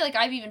I feel like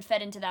I've even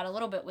fed into that a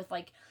little bit with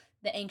like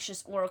the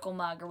anxious oracle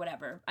mug or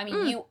whatever. I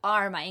mean, you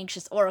are my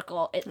anxious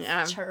oracle.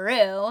 It's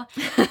true.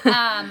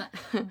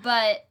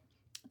 But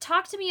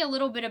talk to me a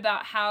little bit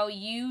about how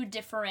you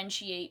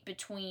differentiate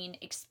between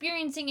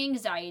experiencing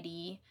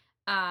anxiety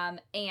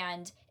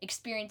and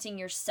experiencing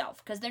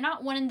yourself, because they're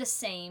not one and the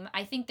same.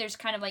 I think there's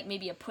kind of like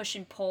maybe a push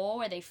and pull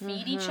where they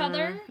feed each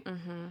other.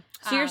 Mm-hmm.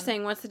 So you're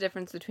saying what's the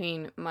difference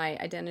between my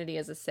identity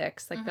as a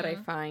 6, like that I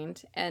find,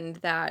 and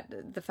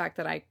the fact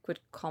that I would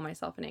call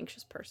myself an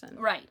anxious person?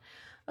 Right.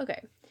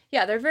 Okay.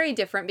 Yeah, they're very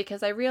different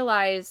because I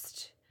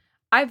realized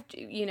I've,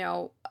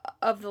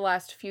 of the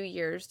last few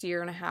years,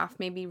 year and a half,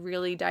 maybe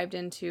really dived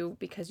into,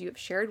 because you have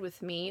shared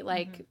with me,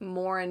 like,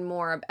 more and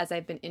more as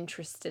I've been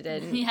interested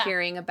in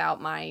hearing about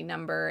my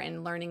number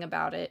and learning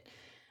about it,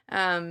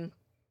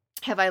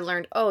 have I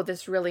learned,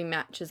 this really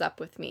matches up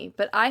with me.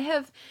 But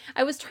I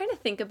was trying to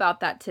think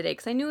about that today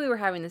because I knew we were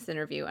having this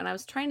interview, and I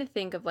was trying to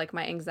think of, like,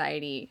 my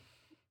anxiety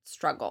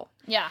struggle.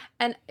 Yeah.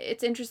 And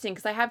it's interesting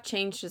because I have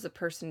changed as a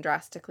person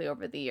drastically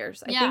over the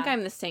years. I Yeah. think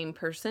I'm the same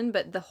person,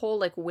 but the whole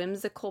like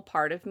whimsical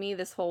part of me,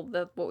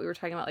 what we were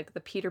talking about, like the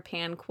Peter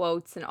Pan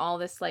quotes and all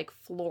this like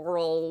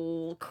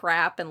floral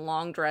crap and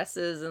long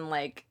dresses and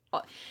like...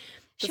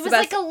 She was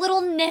like a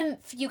little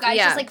nymph, you guys,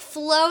 just like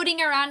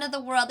floating around in the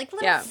world, like a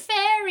little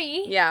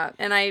fairy. Yeah,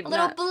 and a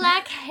little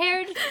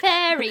black-haired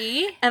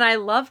fairy. And I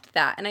loved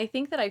that. And I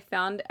think that I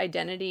found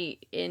identity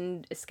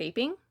in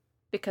escaping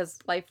because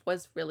life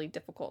was really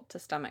difficult to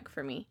stomach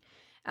for me.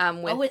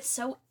 It's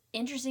so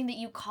interesting that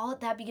you call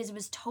it that because it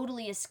was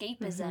totally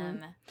escapism.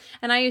 Mm-hmm.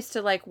 And I used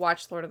to like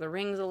watch Lord of the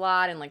Rings a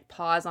lot and like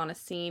pause on a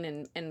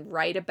scene and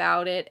write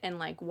about it and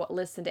like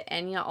listen to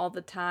Enya all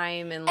the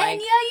time and like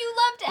Enya, you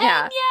loved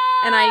Enya.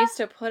 And I used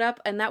to put up,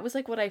 and that was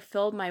like what I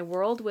filled my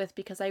world with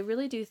because I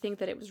really do think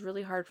that it was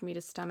really hard for me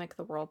to stomach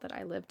the world that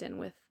I lived in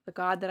with the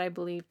God that I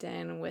believed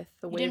in, with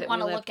the way that we lived life. You didn't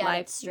want to look at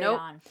it straight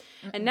on.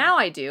 And now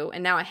I do,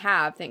 and now I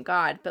have, thank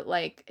God, but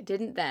like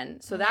didn't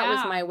then. So that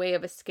was my way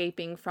of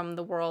escaping from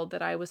the world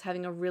that I was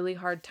having a really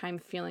hard time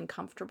feeling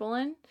comfortable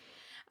in.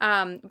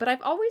 But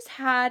I've always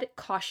had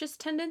cautious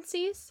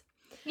tendencies.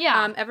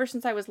 Yeah. Ever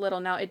since I was little.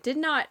 Now, it did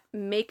not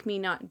make me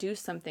not do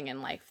something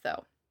in life,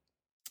 though.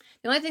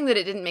 The only thing that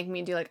it didn't make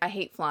me do, like, I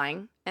hate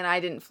flying, and I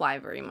didn't fly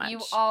very much.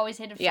 You always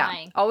hated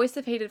flying. Yeah, always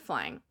have hated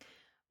flying.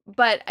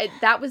 But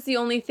that was the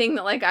only thing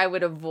that, like, I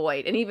would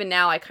avoid. And even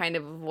now, I kind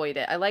of avoid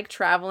it. I like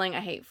traveling.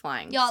 I hate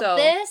flying. Y'all,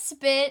 this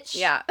bitch,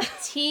 yeah.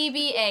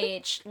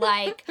 TBH.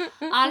 Like,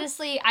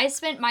 honestly, I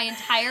spent my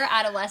entire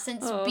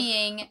adolescence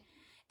being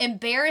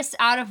embarrassed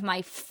out of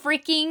my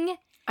freaking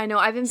I know,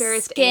 I've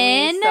embarrassed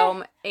skin. Amy,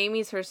 so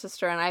Amy's her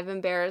sister, and I've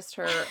embarrassed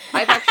her.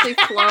 I've actually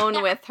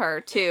flown with her,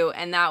 too,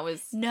 and that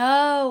was...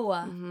 No,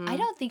 I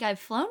don't think I've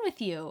flown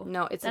with you.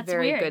 No, it's That's a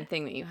very weird. Good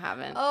thing that you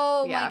haven't.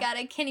 Oh my God,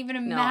 I can't even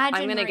imagine.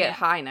 I'm going to get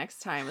high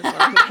next time is what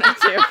I'm going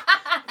to do.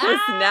 Because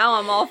now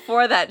I'm all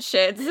for that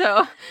shit,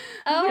 so...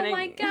 Oh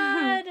my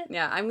God.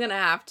 Yeah, I'm going to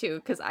have to,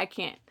 because I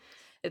can't.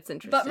 It's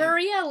interesting. But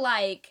Maria,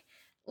 like,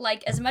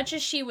 as much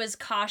as she was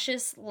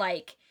cautious,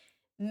 like...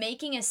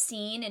 making a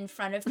scene in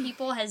front of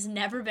people has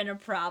never been a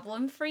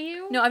problem for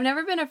you? No, I've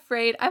never been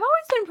afraid. I've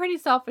always been pretty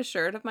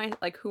self-assured of my,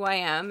 like, who I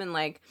am. And,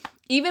 like,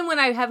 even when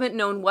I haven't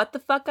known what the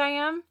fuck I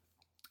am,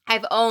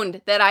 I've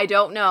owned that I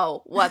don't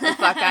know what the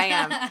fuck I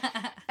am.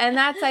 And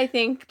that's, I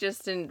think,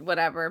 just in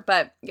whatever.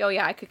 But, oh,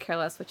 yeah, I could care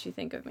less what you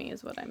think of me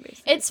is what I'm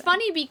basically It's saying.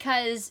 Funny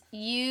because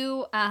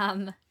you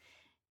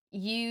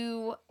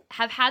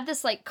have had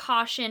this, like,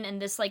 caution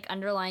and this, like,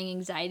 underlying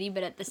anxiety,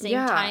 but at the same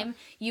time,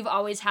 you've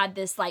always had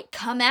this, like,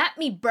 come at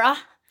me, bruh.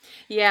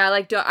 Yeah,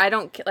 like, I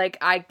don't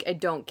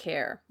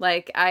care.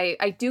 Like,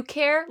 I do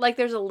care. Like,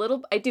 there's a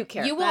little, I do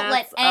care. You won't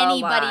let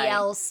anybody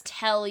else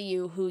tell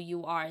you who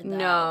you are, though.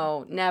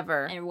 No,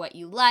 never. And what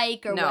you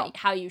like or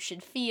how you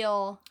should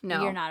feel.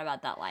 No. You're not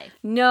about that life.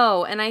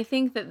 No, and I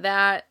think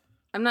that,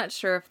 I'm not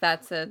sure if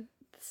that's a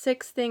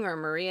Six thing or a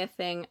Maria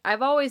thing.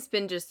 I've always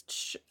been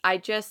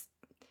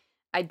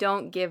I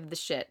don't give the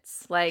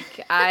shits.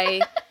 Like,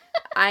 I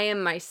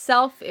am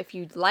myself. If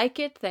you like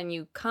it, then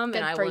you come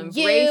and I will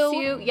embrace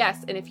you.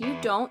 Yes, and if you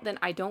don't, then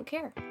I don't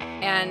care.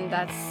 And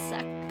that's...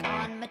 Suck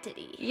on my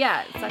titty.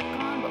 Yeah, suck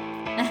on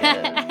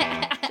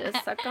both.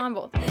 Just suck on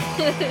both.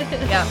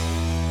 Yeah.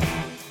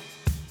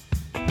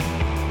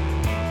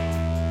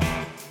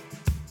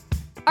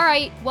 All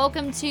right,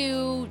 welcome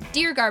to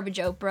Dear Garbage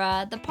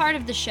Oprah, the part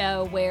of the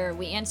show where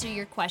we answer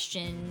your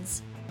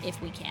questions if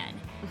we can.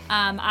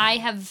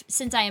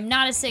 Since I am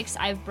not a six,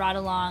 I've brought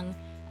along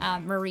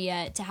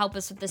Maria to help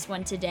us with this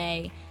one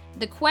today.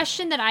 The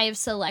question that I have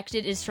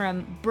selected is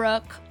from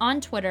Brooke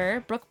on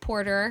Twitter, Brooke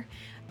Porter.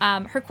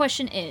 Her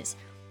question is,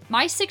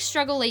 my sixth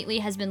struggle lately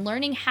has been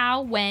learning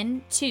how,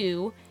 when,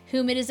 to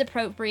whom it is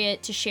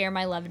appropriate to share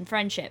my love and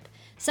friendship.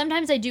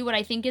 Sometimes I do what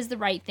I think is the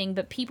right thing,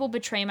 but people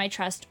betray my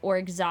trust or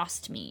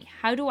exhaust me.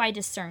 How do I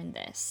discern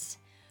this?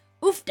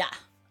 Oofda.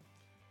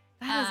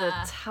 That is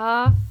a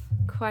tough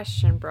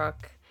question,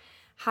 Brooke.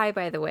 Hi,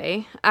 by the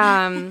way.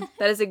 That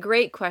is a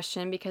great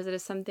question because it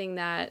is something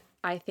that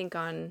I think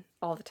on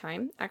all the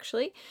time,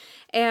 actually.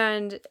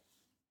 And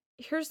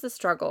here's the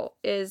struggle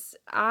is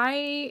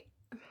you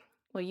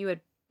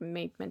had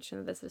made mention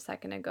of this a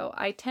second ago.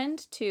 I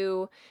tend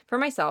to, for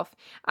myself,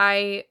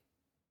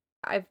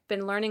 I've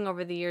been learning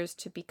over the years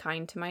to be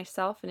kind to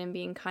myself, and in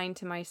being kind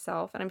to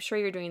myself, and I'm sure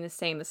you're doing the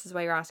same. This is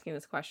why you're asking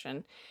this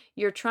question.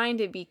 You're trying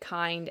to be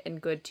kind and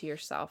good to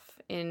yourself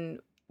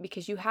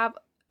because you have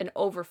an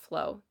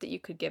overflow that you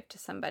could give to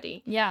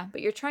somebody. Yeah.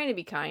 But you're trying to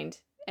be kind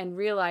and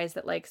realize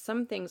that like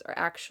some things are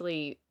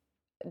actually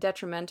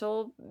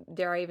detrimental,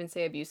 dare I even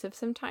say abusive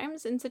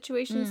sometimes in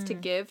situations to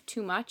give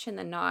too much and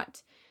then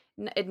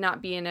it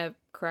not be in a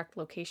correct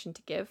location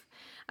to give.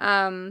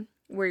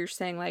 Where you're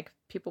saying like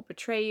people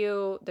betray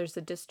you, there's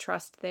a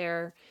distrust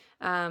there.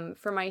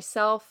 For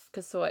myself,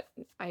 because what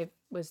I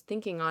was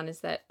thinking on is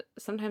that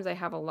sometimes I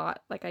have a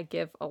lot, like I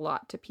give a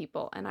lot to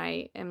people, and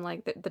I am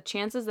like, the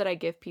chances that I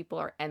give people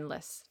are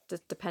endless,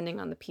 just depending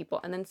on the people.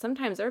 And then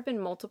sometimes there have been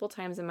multiple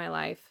times in my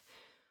life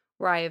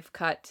where I have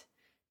cut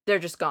they're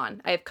just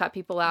gone. I have cut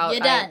people out. You're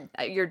done.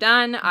 You're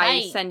done. Bye.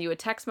 I send you a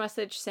text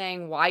message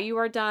saying why you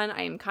are done.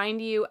 I am kind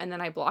to you. And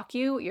then I block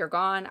you. You're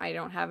gone. I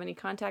don't have any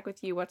contact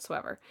with you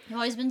whatsoever. I've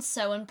always been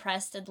so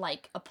impressed and,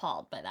 like,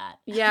 appalled by that.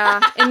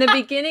 Yeah. In the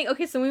beginning,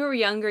 okay, so when we were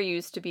younger, you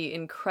used to be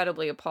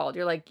incredibly appalled.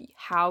 You're like,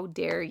 how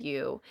dare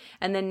you?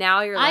 And then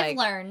now you're like... I've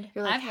learned.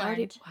 How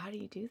do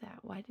you do that?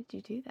 Why did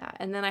you do that?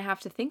 And then I have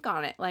to think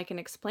on it, like, and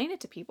explain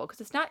it to people.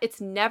 Because it's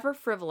never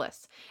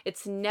frivolous.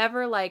 It's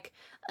never like,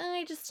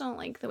 I just don't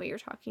like the way you're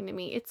talking to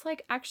me. It's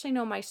like, actually,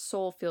 no, my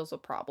soul feels a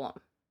problem.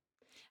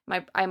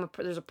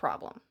 There's a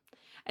problem.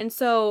 And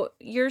so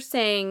you're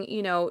saying,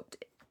 you know,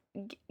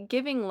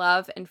 giving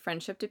love and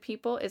friendship to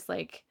people is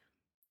like,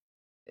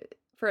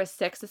 for a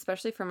 6,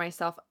 especially for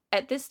myself,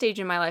 at this stage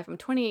in my life, I'm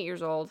 28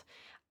 years old.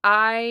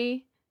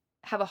 I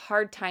have a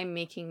hard time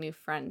making new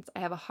friends. I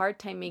have a hard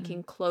time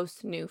making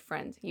close new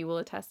friends. You will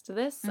attest to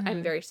this.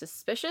 I'm very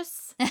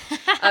suspicious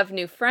of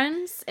new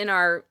friends in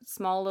our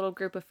small little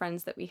group of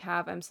friends that we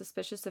have. I'm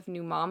suspicious of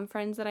new mom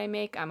friends that I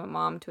make. I'm a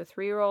mom to a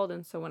 3-year-old,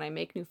 and so when I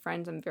make new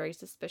friends, I'm very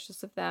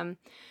suspicious of them.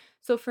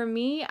 So for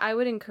me, I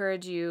would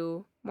encourage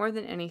you more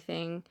than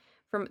anything.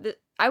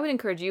 I would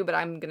encourage you, but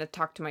I'm going to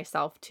talk to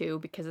myself too,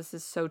 because this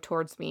is so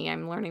towards me.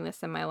 I'm learning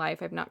this in my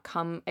life. I've not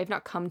come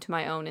to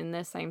my own in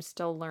this. I'm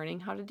still learning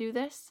how to do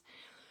this,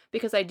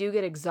 because I do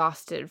get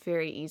exhausted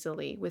very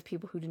easily with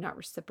people who do not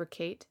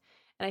reciprocate.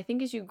 And I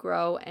think as you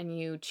grow and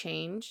you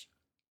change,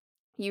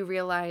 you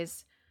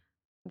realize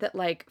that,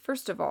 like,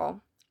 first of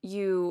all,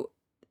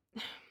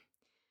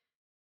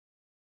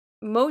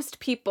 most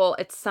people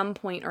at some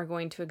point are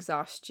going to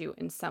exhaust you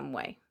in some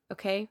way.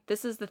 Okay?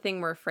 This is the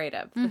thing we're afraid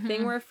of. The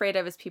thing we're afraid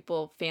of is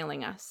people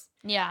failing us.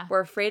 Yeah.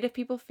 We're afraid of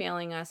people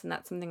failing us, and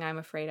that's something I'm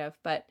afraid of.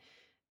 But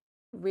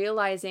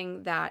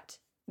realizing that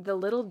the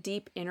little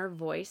deep inner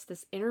voice,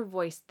 this inner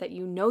voice that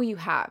you know you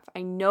have,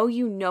 I know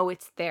you know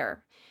it's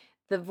there.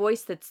 The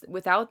voice that's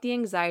without the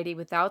anxiety,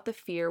 without the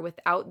fear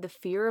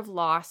of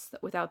loss,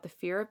 without the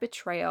fear of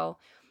betrayal,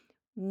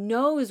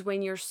 knows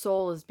when your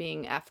soul is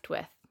being effed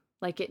with.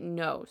 Like, it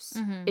knows.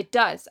 It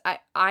does.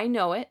 I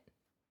know it.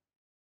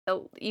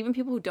 Even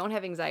people who don't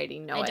have anxiety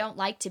know it. I don't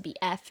like to be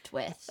effed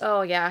with.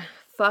 Oh, yeah.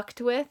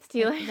 Fucked with? Do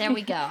you like? There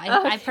we go.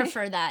 I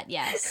prefer that,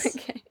 yes.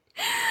 Okay.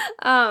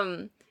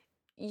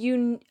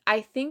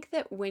 I think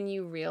that when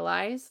you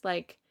realize,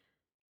 like,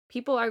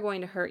 people are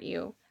going to hurt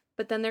you,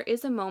 but then there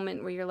is a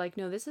moment where you're like,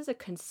 no, this is a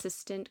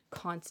consistent,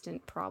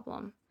 constant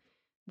problem.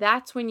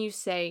 That's when you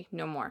say,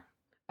 no more.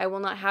 I will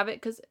not have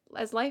it, because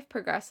as life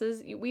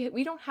progresses,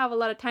 we don't have a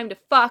lot of time to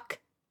fuck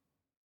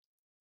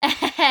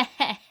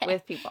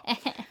with people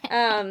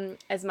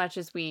as much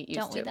as we used to.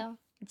 Don't we, though?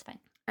 It's fine.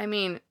 I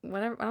mean,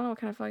 whatever. I don't know what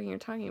kind of fucking you're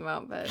talking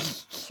about, but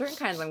certain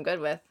kinds I'm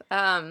good with.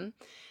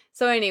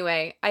 So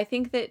anyway, I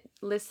think that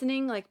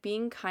listening, like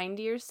being kind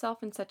to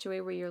yourself in such a way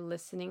where you're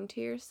listening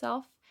to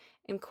yourself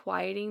and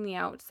quieting the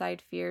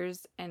outside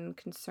fears and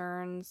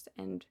concerns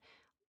and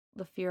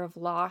the fear of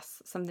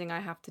loss, something I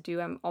have to do.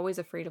 I'm always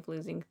afraid of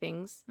losing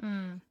things.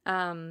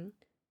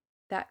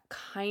 That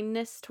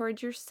kindness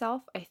towards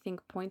yourself, I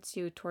think, points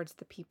you towards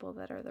the people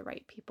that are the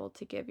right people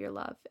to give your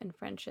love and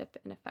friendship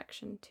and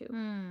affection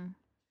to.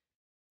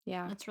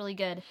 Yeah. That's really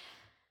good.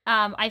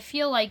 I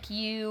feel like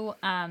you,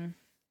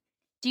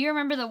 do you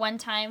remember the one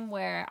time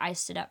where I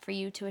stood up for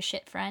you to a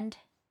shit friend?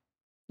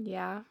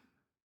 Yeah.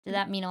 Did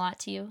that mean a lot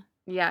to you?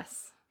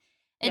 Yes.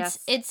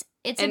 It's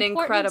an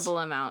incredible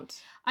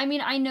amount. I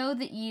mean, I know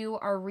that you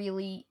are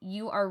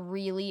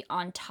really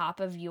on top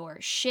of your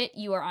shit.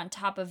 You are on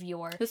top of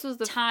your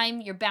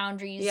time, your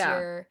boundaries,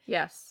 your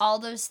all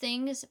those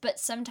things. But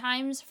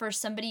sometimes for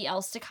somebody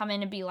else to come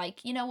in and be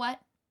like, you know what?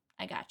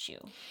 I got you.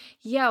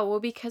 Yeah, well,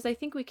 because I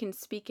think we can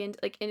speak into,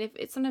 like, and if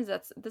it's sometimes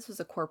this was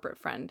a corporate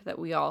friend that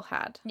we all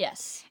had.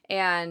 Yes.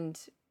 And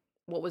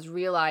what was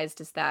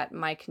realized is that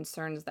my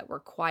concerns that were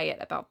quiet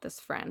about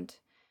this friend,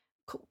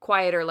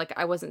 quieter, like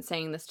I wasn't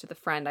saying this to the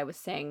friend, I was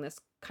saying this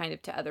kind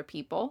of to other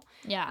people.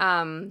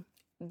 Yeah.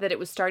 That it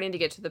was starting to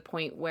get to the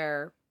point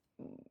where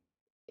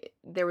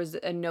there was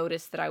a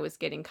notice that I was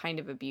getting kind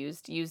of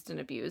used and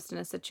abused in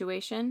a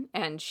situation,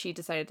 and she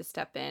decided to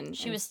step in.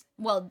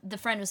 The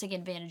friend was taking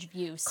advantage of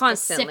you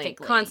constantly,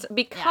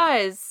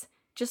 because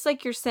just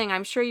like you're saying,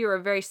 I'm sure you are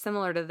very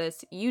similar to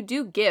this. You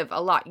do give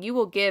a lot. You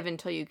will give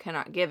until you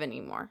cannot give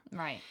anymore.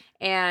 Right.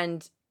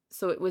 And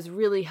so it was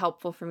really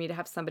helpful for me to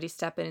have somebody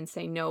step in and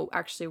say, no,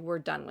 actually, we're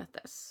done with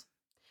this.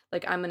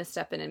 Like, I'm going to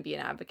step in and be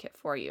an advocate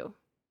for you.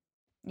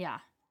 Yeah.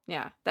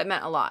 Yeah. That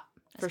meant a lot.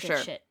 That's for good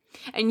sure. Shit.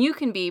 And you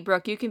can be,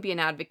 Brooke, you can be an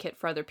advocate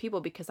for other people,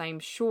 because I'm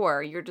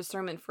sure your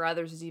discernment for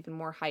others is even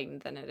more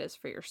heightened than it is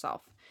for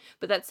yourself.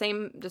 But that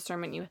same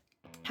discernment you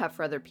have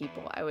for other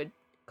people, I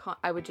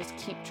would just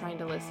keep trying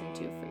to listen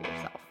to for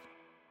yourself,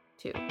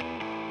 too.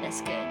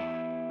 That's good.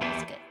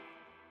 That's good.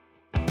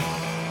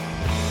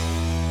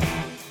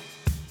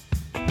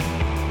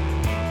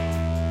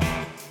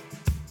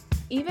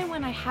 Even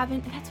when I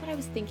haven't, that's what I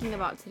was thinking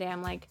about today.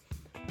 I'm like,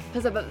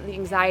 because of the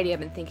anxiety I've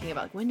been thinking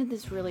about, like, when did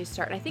this really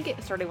start? And I think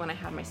it started when I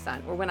had my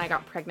son, or when I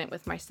got pregnant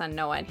with my son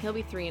Noah, and he'll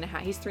be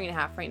 3.5. He's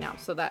 3.5 right now,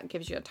 so that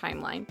gives you a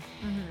timeline.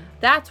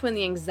 That's when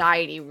the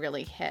anxiety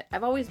really hit.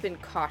 I've always been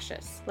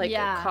cautious, like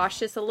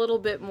cautious a little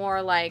bit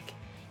more, like.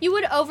 You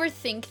would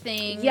overthink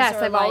things.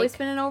 Yes, I've always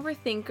been an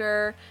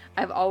overthinker.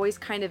 I've always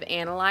kind of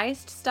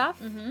analyzed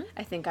stuff.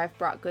 I think I've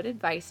brought good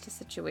advice to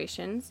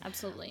situations.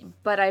 Absolutely.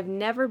 But I've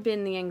never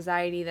been the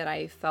anxiety that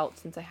I felt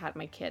since I had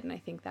my kid. And I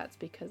think that's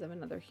because of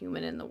another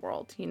human in the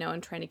world, you know,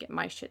 and trying to get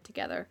my shit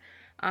together.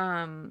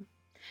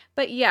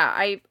 But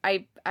yeah,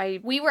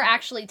 we were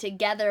actually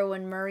together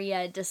when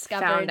Maria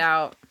discovered found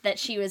out that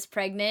she was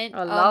pregnant.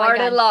 Oh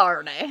lordy,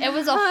 lordy. It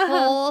was a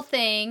whole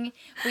thing.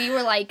 We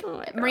were like,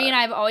 Maria and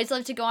I have always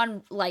loved to go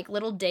on like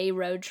little day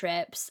road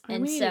trips,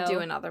 and we need so to do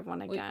another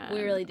one again.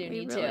 We really do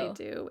need to. We really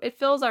do. It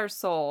fills our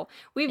soul.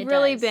 We've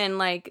really been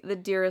like the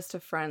dearest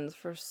of friends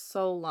for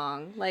so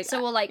long. Like, so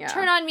we'll like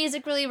turn on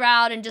music really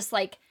loud and just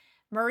like.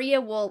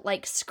 Maria will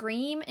like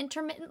scream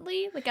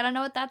intermittently. Like, I don't know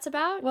what that's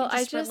about. Well,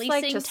 I just releasing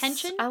like to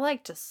tension. I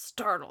like to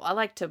startle. I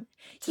like to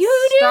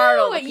you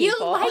startle do.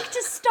 people. You like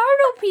to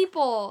startle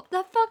people.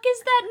 The fuck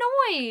is that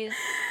noise?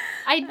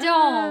 I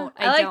don't.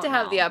 I like to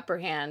have the upper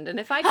hand, and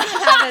if I can't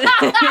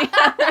have it any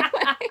other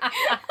way,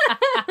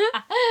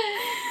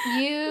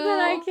 then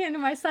I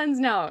can. My son's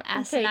no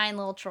asinine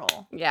little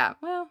troll. Yeah,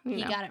 well,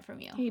 he got it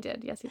from you. He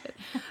did, yes, he did.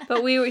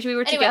 But we were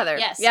anyway, together.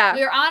 Yes, yeah, we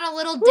were on a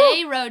little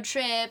day road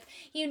trip.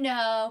 You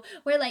know,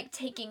 we're like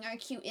taking our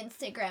cute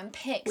Instagram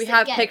pics. We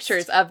have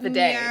pictures of the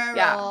day,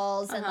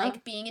 murals and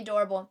like being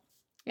adorable.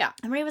 Yeah,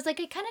 and Maria was like,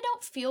 I kind of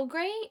don't feel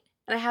great.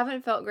 And I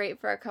haven't felt great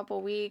for a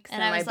couple weeks,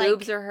 and my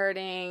boobs are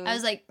hurting. I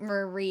was like,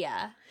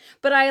 Maria.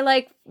 But I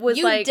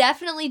You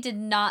definitely did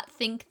not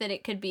think that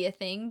it could be a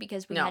thing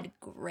because we had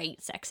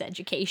great sex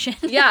education.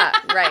 Yeah,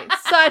 right.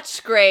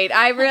 Such great.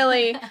 I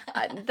really,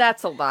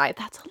 that's a lie.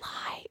 That's a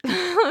lie.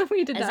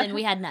 We did not. As in,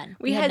 we had none.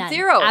 We had none.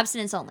 zero.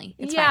 Abstinence only.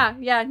 It's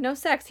fine. Yeah, no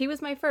sex. He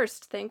was my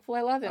first. Thankful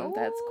I love him.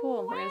 That's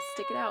cool. We're going to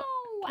stick it out.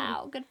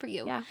 Wow, good for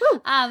you. Yeah.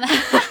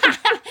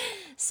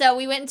 So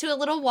we went into a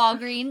little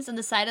Walgreens on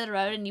the side of the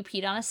road, and you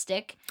peed on a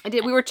stick. I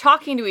did. We were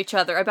talking to each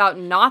other about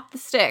not the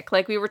stick.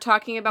 Like, we were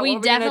talking about what we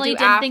definitely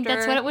didn't think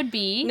that's what it would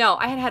be. No,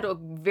 I had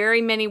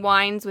very many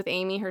wines with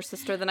Amy, her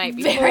sister, the night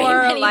before.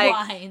 Very many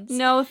wines.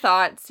 No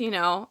thoughts, you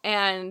know,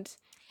 and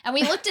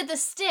we looked at the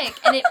stick,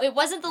 and it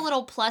wasn't the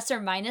little plus or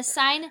minus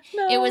sign.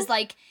 No. It was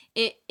like,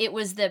 it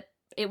was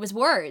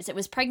words. It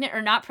was pregnant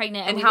or not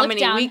pregnant. And how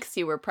many weeks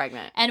you were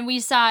pregnant. And we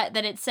saw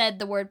that it said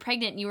the word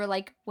pregnant, and you were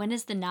like, when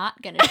is the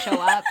knot going to show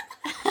up?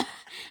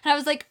 And I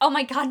was like, oh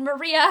my God,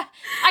 Maria,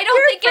 I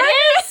don't think it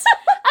is.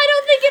 I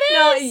don't think it is.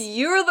 No,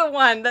 you're the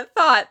one that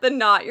thought the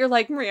knot. You're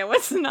like, Maria,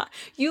 what's the knot?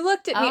 You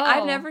looked at me. Oh.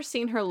 I've never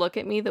seen her look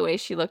at me the way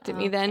she looked at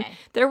me then.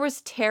 There was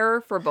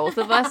terror for both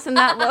of us in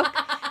that look.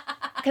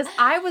 Because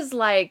I was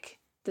like,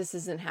 this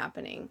isn't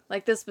happening.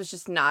 Like, this was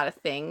just not a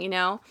thing, you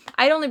know?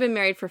 I'd only been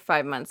married for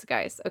 5 months,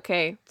 guys,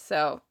 okay?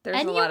 So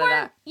there's a lot of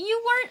that.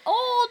 You weren't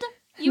old.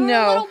 You were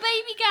a little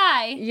baby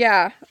guy.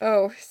 Yeah.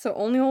 Oh, so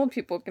only old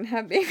people can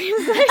have babies.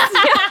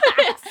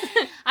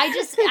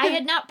 I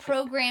had not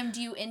programmed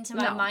you into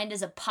my mind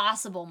as a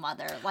possible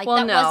mother. Like,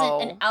 that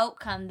wasn't an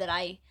outcome that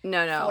I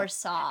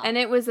foresaw. And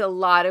it was a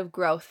lot of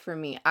growth for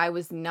me. I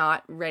was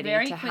not ready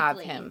to have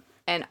him.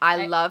 And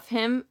I love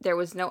him. There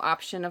was no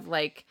option of,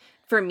 like,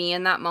 for me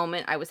in that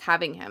moment, I was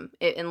having him.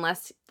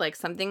 Unless, like,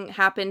 something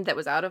happened that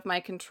was out of my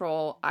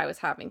control, I was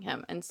having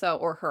him. And so,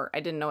 or her. I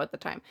didn't know at the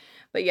time.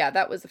 But yeah,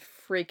 that was a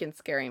freaking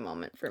scary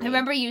moment for me. I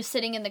remember you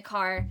sitting in the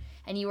car,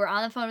 and you were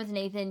on the phone with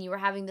Nathan. You were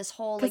having this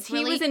whole, like, because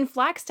he was in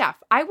Flagstaff.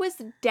 I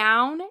was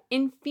down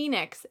in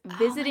Phoenix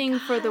visiting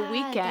for the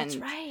weekend. That's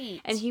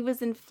right. And he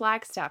was in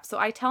Flagstaff. So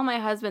I tell my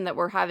husband that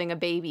we're having a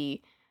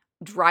baby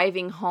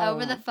driving home.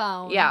 Over the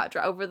phone. Yeah,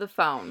 over the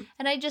phone.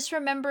 And I just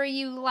remember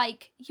you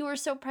were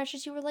so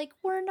precious. You were like,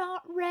 we're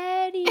not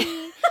ready.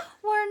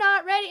 We're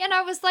not ready. And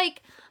I was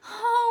like,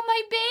 oh,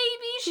 my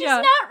baby, she's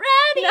not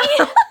ready.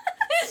 No.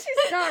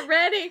 She's not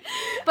ready.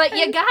 But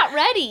you got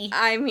ready.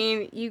 I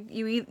mean,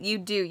 you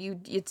do.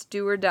 It's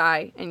do or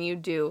die, and you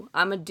do.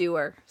 I'm a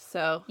doer,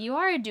 so. You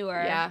are a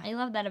doer. Yeah. I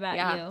love that about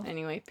you.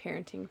 Anyway,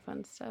 parenting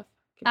fun stuff.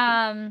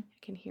 I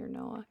can hear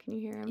Noah. Can you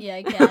hear him? Yeah,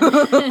 I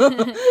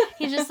can.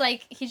 He's just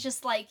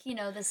like, you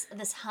know, this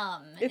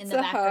hum in the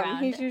background.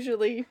 Hum. He's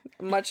usually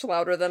much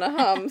louder than a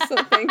hum, so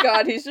thank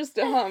God he's just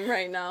a hum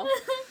right now.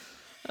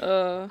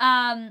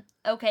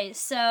 Okay,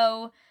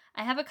 so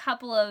I have a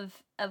couple of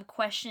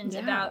questions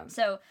about,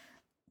 so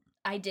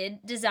I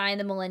did design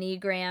the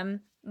Millenniagram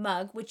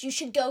mug, which you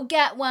should go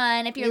get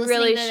one if you're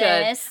listening to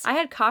this. I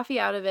had coffee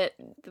out of it.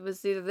 It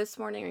was either this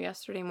morning or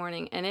yesterday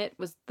morning, and it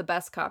was the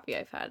best coffee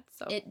I've had.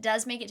 So it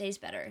does make it taste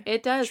better.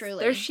 It does.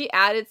 Truly. She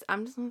added.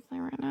 I'm just gonna say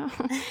right now.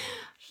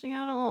 She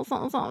added a little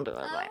something to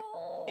it.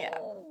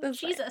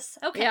 Jesus.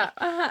 Okay. Yeah.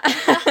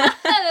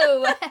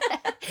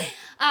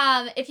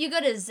 If you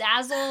go to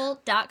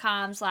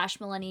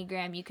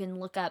Zazzle.com/millenniagram, you can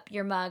look up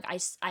your mug. I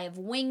have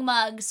wing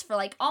mugs for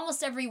like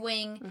almost every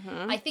wing.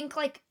 Mm-hmm. I think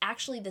like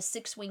actually the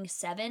 6 wing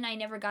 7 I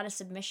never never got a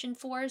submission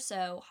for,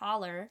 so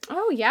holler.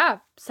 Oh, yeah.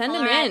 Send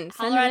them in.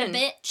 Send Holler them at in. a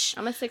bitch.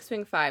 I'm a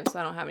 6'5", so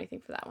I don't have anything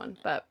for that one,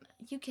 but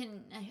You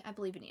can, I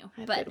believe in you.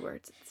 I have But good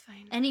words. It's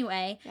fine.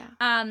 anyway,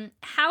 Yeah.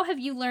 how have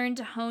you learned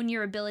to hone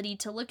your ability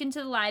to look into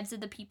the lives of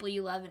the people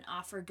you love and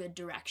offer good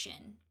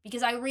direction?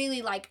 Because I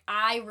really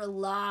I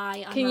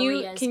rely on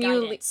Maria's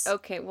guidance.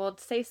 Okay, well,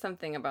 say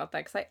something about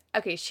that.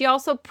 Okay, she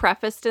also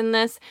prefaced in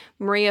this,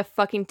 Maria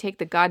fucking take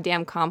the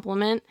goddamn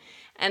compliment.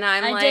 And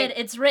I did.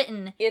 It's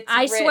written.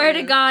 I swear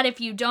to God, if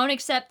you don't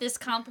accept this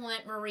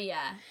compliment, Maria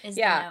is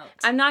the note.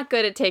 I'm not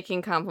good at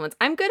taking compliments.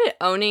 I'm good at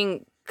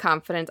owning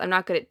confidence. I'm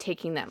not good at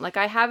taking them. Like,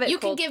 I have it. You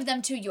can give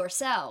them to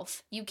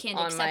yourself. You can't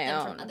accept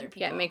them from other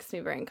people. Yeah, it makes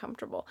me very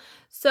uncomfortable.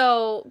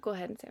 So go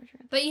ahead and say what you're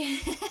gonna say.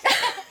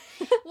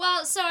 But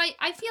well, so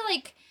I feel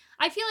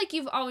like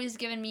you've always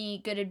given me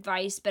good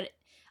advice, but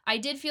I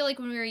did feel like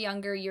when we were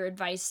younger, your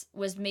advice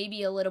was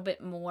maybe a little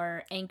bit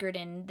more anchored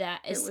in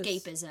that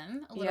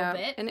escapism, a little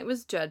bit. And it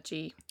was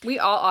judgy. We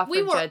all offered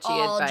judgy advice. We were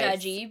all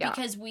judgy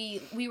because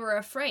we were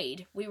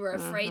afraid. We were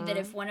afraid that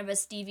if one of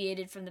us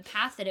deviated from the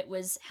path, that it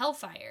was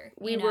hellfire.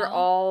 We were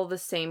all the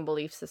same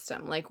belief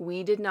system. Like,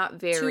 we did not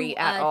vary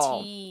at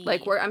all.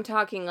 Like, I'm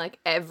talking, like,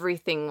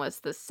 everything was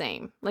the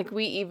same. Like,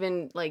 we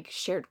even, like,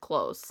 shared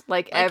clothes.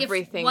 Like everything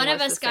was the same. If one of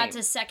us got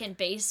to second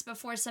base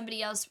before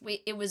somebody else,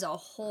 it was a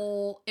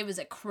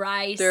crisis.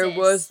 There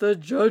was the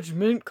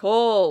judgment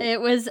call.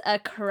 It was a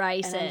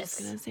crisis. And I'm just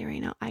gonna say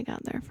right now, I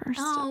got there first.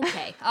 Oh,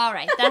 okay. All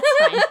right. That's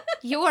fine.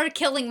 You're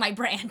killing my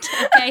brand.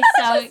 Okay,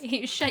 so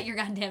you shut your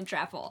goddamn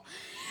trap hole.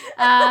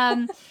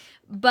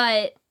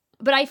 But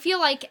I feel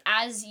like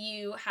as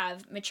you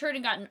have matured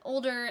and gotten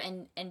older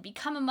and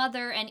become a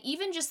mother and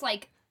even just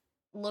like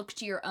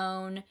looked your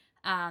own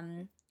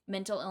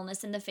mental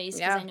illness in the face,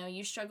 because I know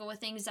you struggle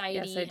with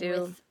anxiety and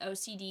with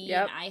OCD,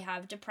 and I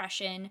have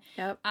depression.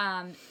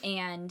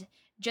 And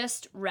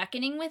just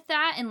reckoning with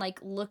that and like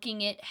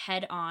looking it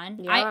head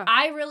on.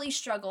 I really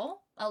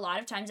struggle a lot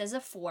of times as a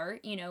 4.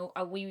 You know,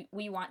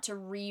 we want to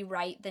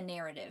rewrite the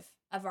narrative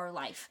of our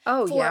life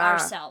for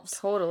ourselves.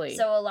 Totally.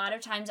 So a lot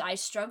of times I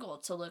struggle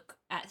to look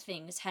at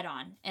things head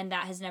on, and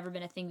that has never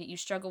been a thing that you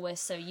struggle with.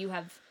 So you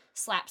have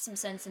slapped some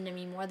sense into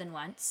me more than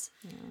once.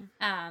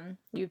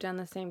 You've done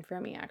the same for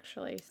me,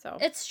 actually. So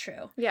it's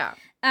true. Yeah.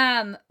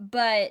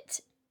 But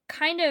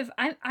kind of,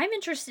 I'm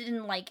interested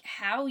in like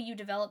how you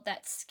develop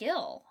that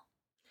skill.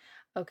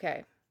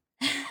 Okay.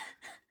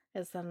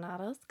 It's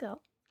not a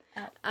skill.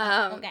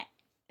 Okay.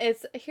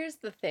 Here's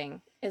the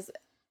thing is,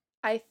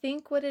 I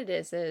think what it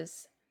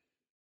is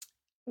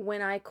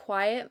when I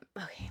quiet.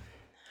 Okay,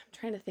 I'm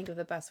trying to think of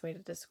the best way to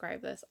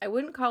describe this. I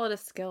wouldn't call it a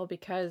skill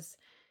because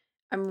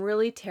I'm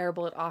really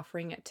terrible at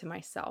offering it to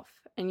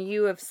myself. And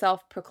you have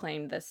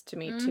self-proclaimed this to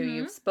me too.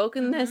 You've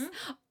spoken this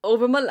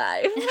over my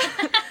life.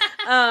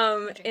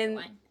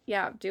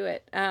 Do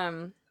it.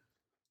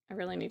 I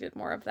really needed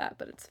more of that,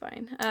 but it's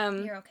fine.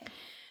 You're okay.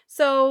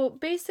 So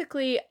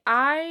basically,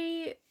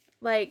 I'm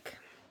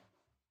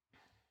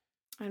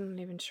not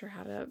even sure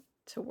how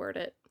to word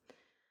it.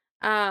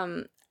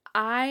 I'm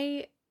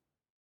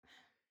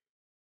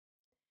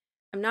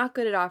not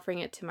good at offering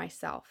it to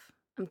myself.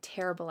 I'm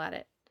terrible at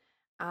it.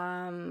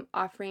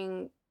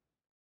 Offering,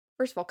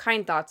 first of all,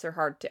 kind thoughts are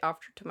hard to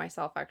offer to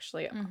myself,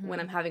 actually, when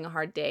I'm having a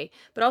hard day,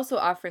 but also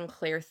offering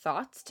clear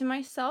thoughts to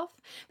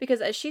myself, because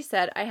as she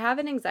said, I have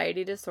an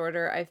anxiety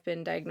disorder. I've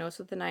been diagnosed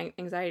with an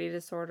anxiety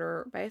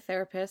disorder by a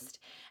therapist,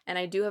 and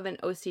I do have an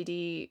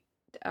OCD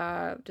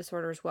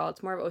disorder as well.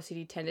 It's more of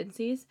OCD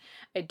tendencies.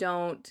 It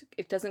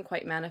doesn't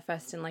quite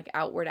manifest in like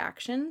outward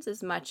actions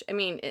as much. I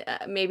mean,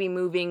 maybe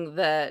moving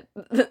the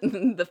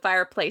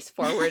fireplace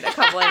forward a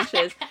couple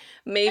inches,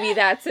 maybe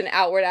that's an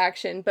outward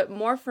action, but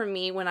more for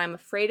me, when I'm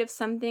afraid of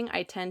something,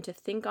 I tend to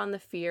think on the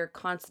fear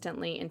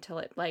constantly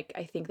until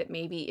I think that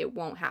maybe it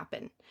won't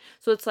happen.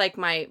 So it's like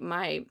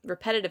my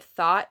repetitive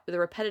thought, the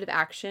repetitive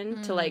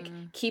action to like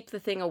keep the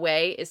thing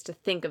away is to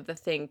think of the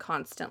thing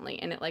constantly,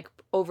 and it like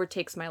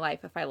overtakes my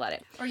life if I let it.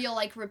 Or you'll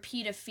like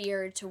repeat a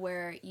fear to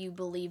where you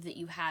believe that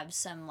you have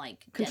some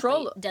like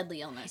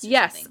deadly illness.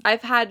 Yes, something.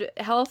 I've had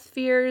health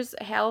fears,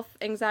 health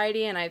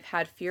anxiety, and I've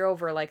had fear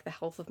over like the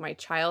health of my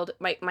child,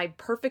 my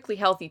perfectly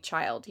healthy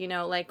child, you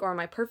know, like, or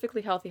my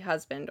perfectly healthy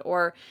husband,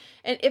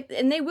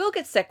 and they will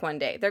get sick one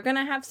day. They're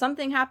gonna have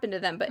something happen to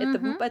them, but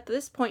at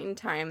this point in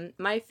time,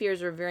 my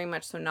fears are very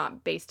much so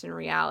not based in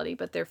reality,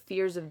 but they're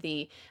fears of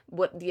the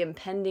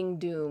impending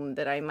doom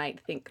that I might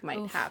think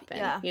might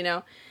happen. You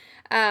know.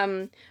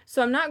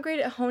 So I'm not great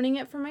at honing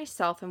it for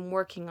myself. I'm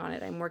working on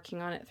it. I'm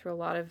working on it through a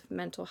lot of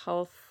mental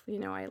health. You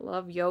know, I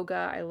love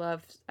yoga.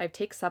 I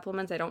take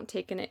supplements. I don't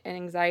take an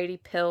anxiety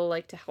pill,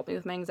 like, to help me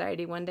with my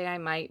anxiety. One day I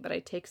might, but I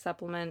take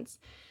supplements.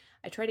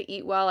 I try to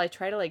eat well. I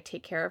try to, like,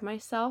 take care of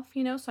myself,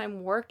 you know, so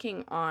I'm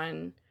working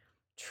on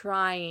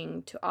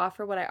trying to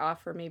offer what I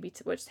offer, maybe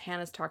to which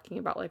Hannah's talking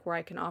about, like, where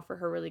I can offer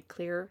her really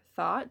clear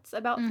thoughts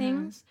about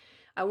things.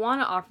 I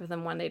want to offer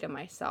them one day to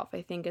myself.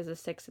 I think as a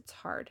 6, it's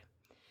hard,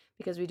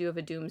 because we do have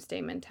a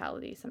doomsday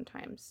mentality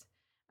sometimes,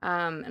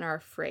 and are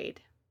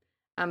afraid.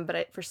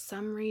 But for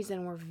some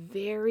reason, we're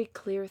very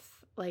clear,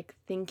 like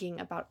thinking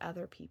about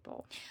other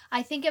people.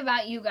 I think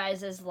about you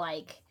guys as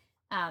like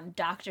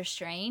Doctor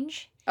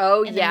Strange.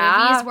 Oh, in the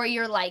yeah. movies where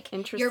you're like you're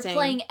Interesting.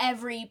 playing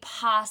every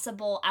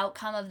possible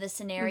outcome of the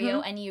scenario,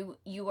 and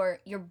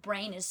your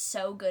brain is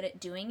so good at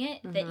doing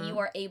it that you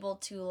are able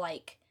to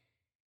like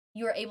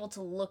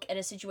look at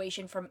a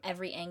situation from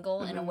every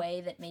angle in a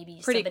way that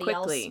maybe Pretty somebody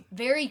quickly. else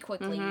very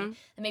quickly, and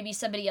maybe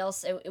somebody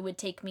else it would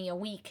take me a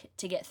week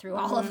to get through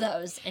all of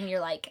those, and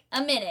you're like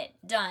a minute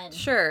done.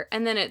 Sure.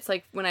 And then it's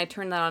like when I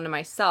turn that on to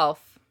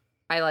myself,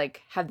 I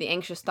like have the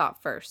anxious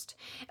thought first.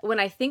 When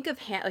I think of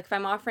like if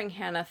I'm offering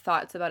Hannah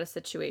thoughts about a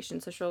situation,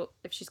 so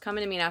if she's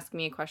coming to me and asking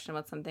me a question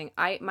about something,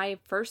 my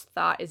first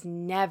thought is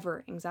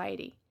never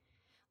anxiety.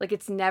 Like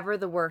it's never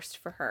the worst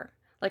for her.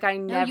 Like I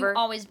never. No, you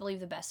always believe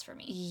the best for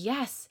me.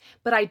 Yes,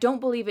 but I don't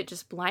believe it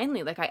just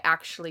blindly. Like I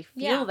actually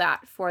feel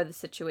that for the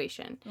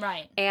situation.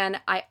 Right. And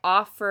I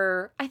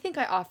think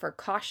I offer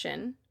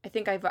caution. I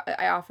think I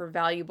offer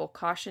valuable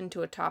caution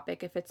to a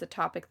topic if it's a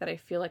topic that I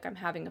feel like I'm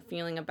having a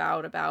feeling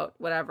about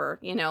whatever,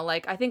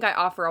 like I think I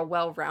offer a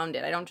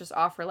well-rounded. I don't just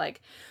offer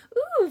like,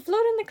 ooh,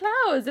 float in the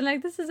clouds and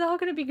like this is all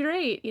going to be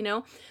great,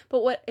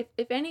 But what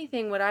if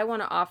anything, what I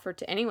want to offer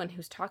to anyone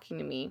who's talking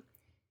to me,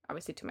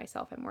 obviously to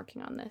myself, I'm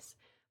working on this,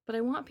 but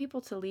I want people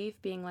to leave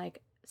being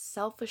like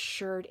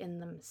self-assured in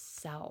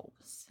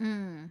themselves.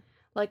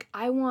 Like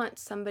I want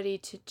somebody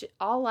to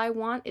all I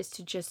want is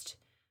to just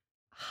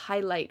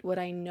highlight what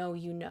I know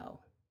you know.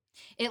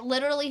 It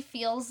literally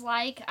feels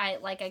like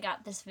I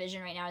got this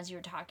vision right now as you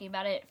were talking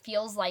about it. It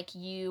feels like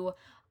you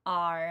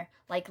are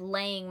like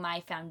laying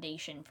my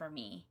foundation for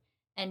me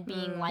and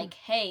being like,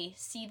 "Hey,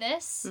 see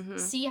this?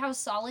 See how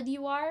solid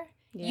you are?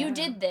 Yeah. You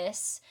did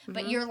this,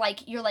 but you're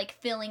like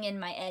filling in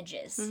my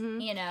edges,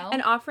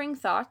 And offering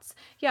thoughts.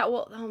 Yeah,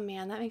 well, oh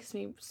man, that makes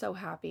me so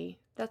happy.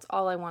 That's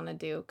all I want to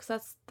do,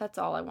 cuz that's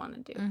all I want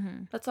to do.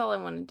 That's all I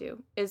want to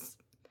do is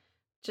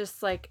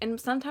just like,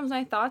 and sometimes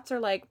my thoughts are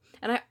like,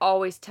 and I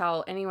always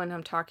tell anyone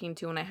I'm talking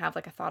to when I have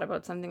like a thought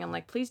about something, I'm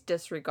like, please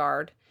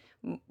disregard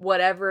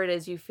whatever it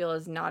is you feel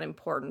is not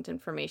important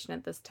information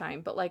at this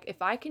time. But like,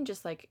 if I can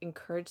just like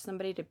encourage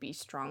somebody to be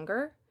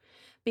stronger,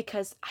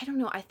 because I don't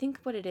know, I think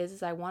what it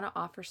is I want to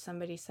offer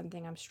somebody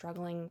something I'm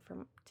struggling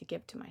to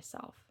give to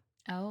myself.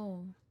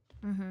 Oh.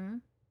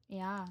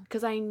 Yeah.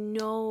 Because I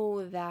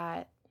know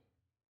that,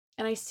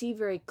 and I see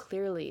very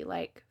clearly,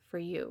 like for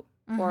you,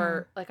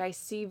 or like I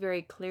see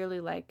very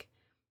clearly like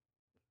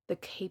the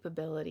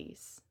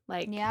capabilities,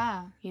 like,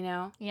 yeah,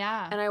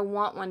 yeah. And I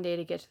want one day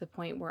to get to the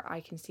point where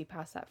I can see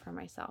past that for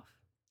myself.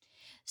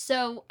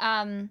 So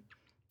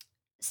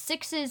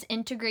 6s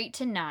integrate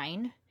to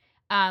 9,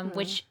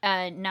 which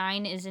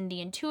 9 is in the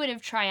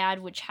intuitive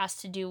triad, which has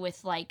to do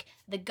with like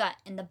the gut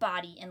and the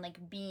body and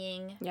like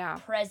being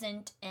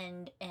present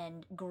and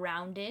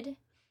grounded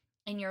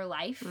in your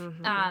life.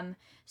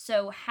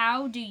 So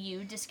how do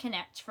you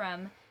disconnect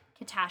from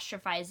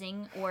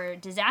catastrophizing or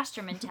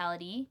disaster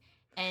mentality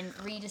and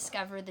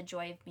rediscover the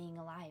joy of being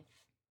alive?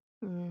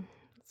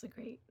 That's a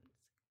great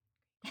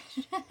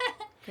question.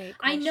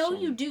 I know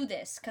you do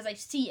this because I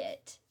see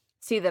it.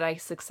 See that I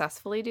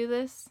successfully do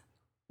this?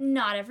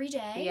 Not every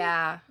day.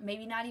 Yeah.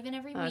 Maybe not even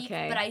every week.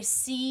 Okay. But I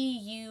see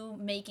you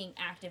making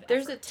active effort.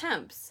 There's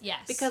attempts.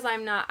 Yes. Because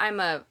I'm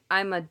a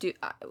do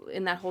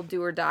in that whole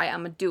do or die.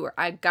 I'm a doer.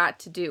 I got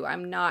to do.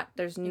 I'm not.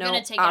 There's no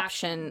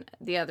option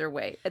the other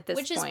way at this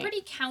point. Which is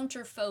pretty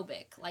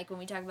counterphobic. Like when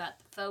we talk about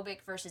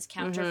phobic versus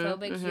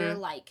counterphobic, you're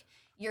like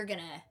you're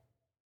gonna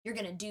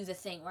do the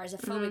thing, whereas a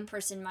phobic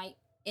person might,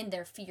 in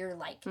their fear,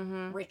 like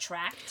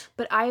retract.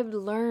 But I've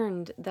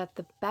learned that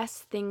the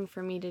best thing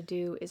for me to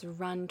do is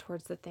run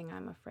towards the thing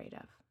I'm afraid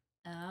of.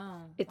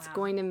 Oh, it's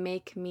going to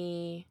make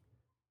me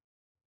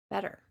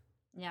better.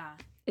 Yeah.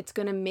 It's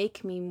going to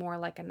make me more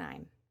like a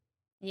 9.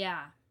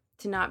 Yeah.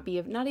 To not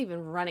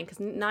even running, because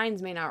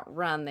 9s may not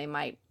run, they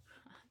might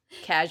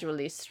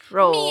casually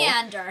stroll.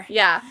 Meander.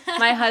 Yeah.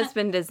 My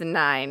husband is a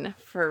 9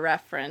 for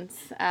reference.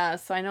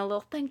 So I know a little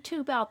thing too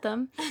about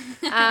them.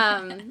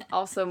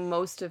 Also,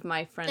 most of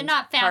my friends' They're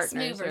not fast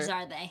partners movers,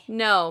 are they?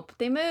 No, but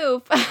they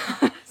move.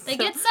 They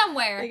get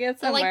somewhere. They get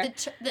somewhere. They're like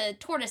the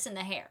tortoise and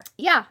the hare.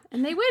 Yeah,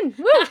 and they win.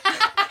 Woo!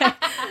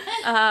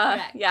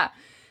 Yeah.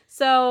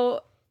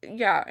 So,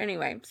 yeah,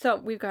 anyway. So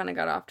we've kind of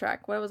got off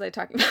track. What was I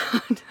talking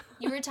about?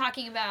 You were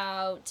talking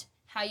about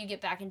how you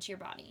get back into your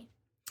body.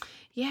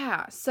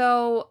 Yeah,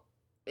 so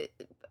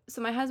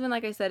my husband,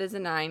 like I said, is a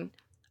 9.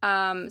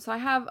 So I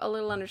have a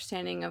little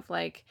understanding of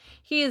like,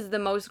 he is the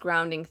most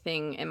grounding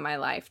thing in my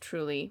life,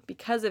 truly,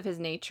 because of his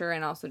nature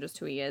and also just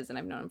who he is, and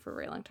I've known him for a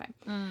very long time.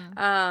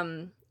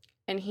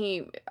 And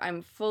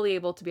I'm fully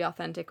able to be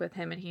authentic with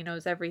him, and he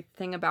knows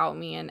everything about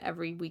me and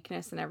every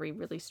weakness and every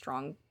really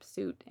strong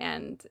suit,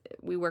 and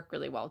we work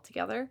really well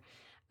together.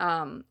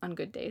 On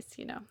good days,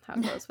 you know how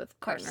it goes with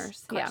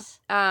partners. Yeah.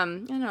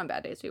 And on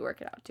bad days we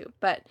work it out too,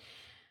 but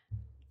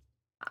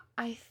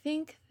I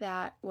think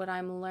that what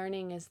I'm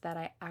learning is that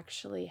I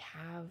actually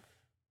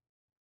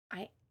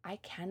I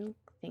can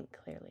think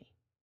clearly.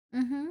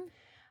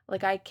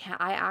 Like I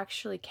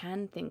actually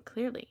can think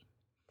clearly.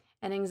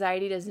 And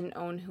anxiety doesn't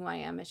own who I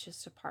am. It's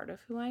just a part of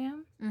who I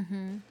am.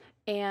 Mm-hmm.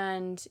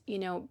 And,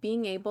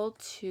 being able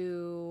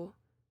to,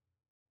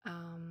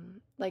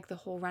 like the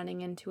whole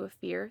running into a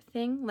fear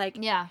thing, like,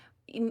 Yeah.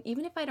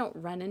 even if I don't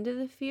run into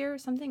the fear,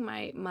 something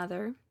my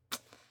mother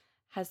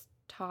has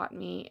taught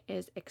me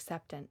is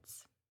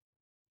acceptance.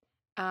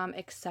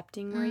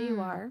 Accepting where you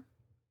are,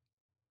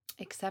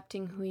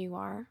 accepting who you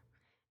are,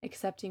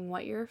 accepting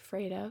what you're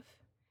afraid of.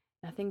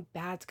 Nothing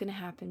bad's going to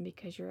happen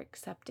because you're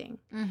accepting.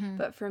 Mm-hmm.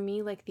 But for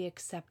me, like the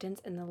acceptance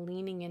and the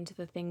leaning into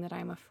the thing that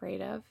I'm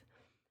afraid of,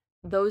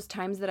 those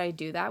times that I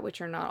do that,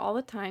 which are not all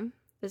the time,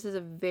 this is a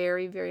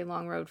very, very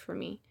long road for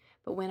me.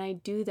 But when I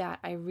do that,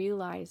 I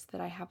realize that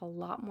I have a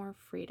lot more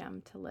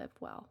freedom to live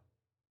well.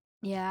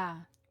 Yeah.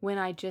 When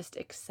I just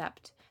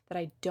accept that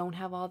I don't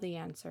have all the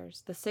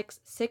answers. The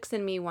six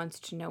in me wants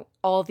to know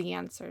all the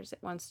answers. It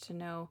wants to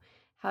know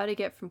how to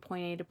get from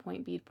point A to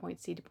point B to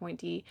point C to point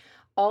D,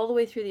 all the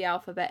way through the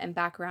alphabet and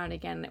back around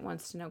again. It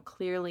wants to know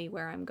clearly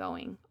where I'm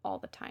going all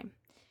the time.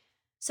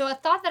 So a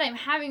thought that I'm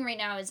having right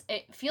now is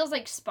it feels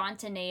like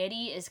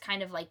spontaneity is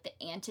kind of like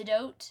the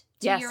antidote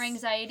to your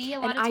anxiety a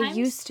lot of times. And I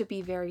used to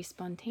be very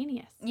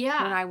spontaneous.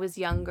 Yeah. When I was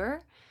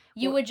younger.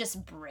 You would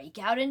just break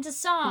out into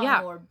song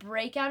or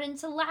break out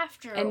into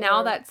laughter. And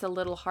now that's a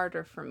little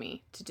harder for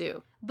me to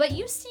do. But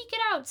you seek it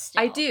out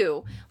still. I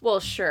do. Well,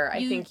 sure.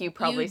 I think you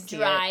probably see it.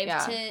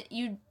 Yeah.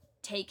 You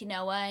take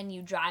Noah and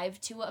you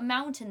drive to a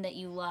mountain that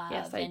you love.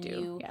 Yes, I do.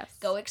 You yes.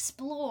 go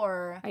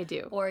explore. I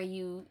do. Or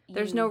you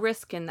There's no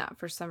risk in that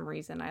for some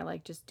reason. I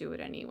just do it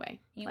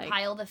anyway. You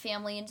pile the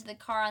family into the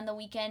car on the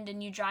weekend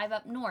and you drive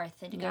up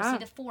north and you go see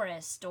the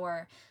forest,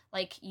 or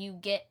you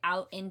get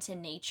out into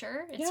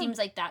nature. It seems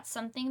like that's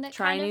something that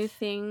try new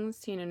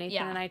things. Nathan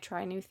and I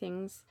try new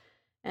things,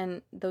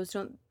 and those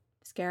don't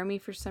scare me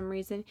for some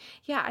reason.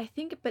 Yeah, I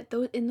think, but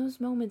in those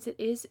moments, it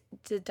is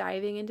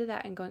diving into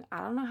that and going, I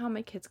don't know how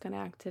my kid's gonna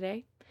act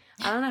today.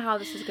 I don't know how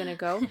this is gonna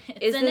go.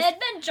 It's an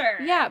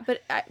adventure. Yeah,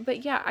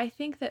 but yeah, I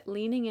think that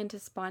leaning into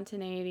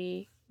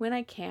spontaneity when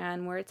I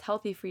can, where it's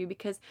healthy for you,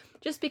 because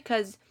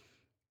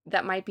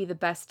that might be the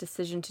best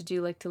decision to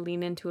do, to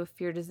lean into a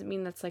fear, doesn't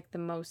mean that's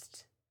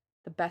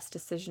the best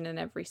decision in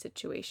every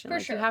situation. For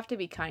sure. You have to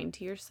be kind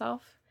to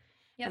yourself.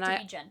 You have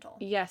to be gentle.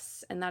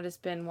 Yes, and that has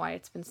been why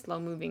it's been slow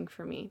moving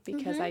for me,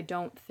 because I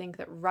don't think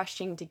that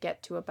rushing to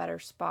get to a better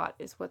spot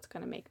is what's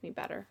going to make me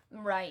better.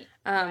 Right.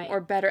 Or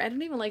better. I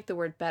don't even like the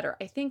word better.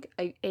 I think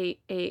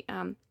a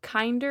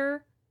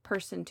kinder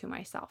person to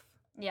myself.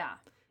 Yeah.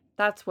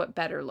 That's what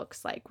better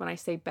looks like. When I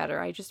say better,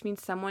 I just mean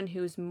someone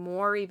who's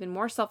even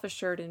more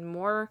self-assured and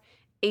more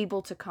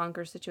able to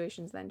conquer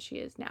situations than she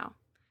is now.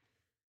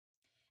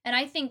 And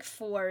I think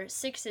for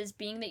 6s,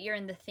 being that you're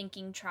in the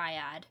thinking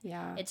triad,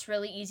 yeah, it's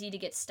really easy to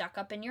get stuck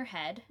up in your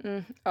head.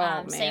 Man.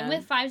 Same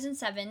with 5s and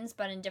 7s,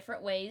 but in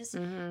different ways.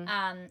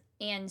 Mm-hmm.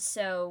 And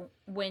so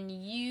when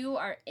you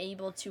are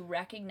able to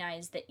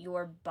recognize that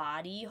your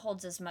body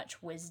holds as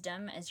much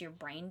wisdom as your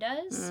brain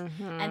does,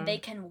 and they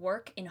can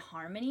work in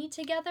harmony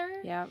together,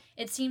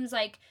 it seems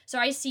like, so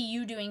I see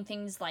you doing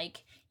things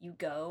like you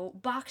go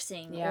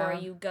boxing, or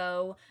you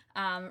go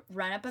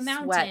run up a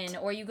mountain,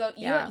 Sweat. or you go,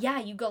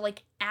 you go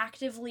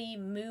actively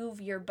move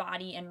your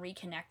body and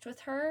reconnect with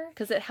her.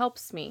 Because it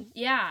helps me.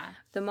 Yeah.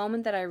 The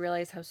moment that I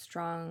realize how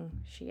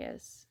strong she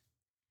is,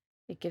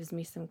 it gives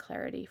me some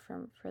clarity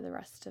for the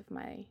rest of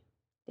my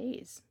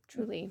days,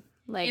 truly.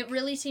 It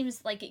really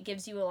seems like it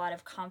gives you a lot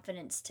of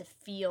confidence to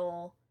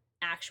feel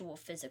actual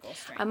physical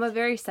strength. I'm a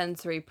very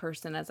sensory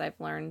person, as I've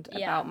learned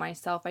about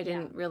myself. I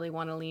didn't really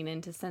want to lean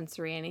into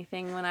sensory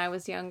anything when I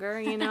was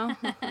younger,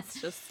 Let's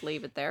just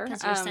leave it there.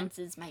 Because your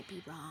senses might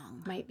be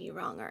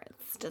wrong. Or it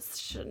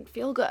just shouldn't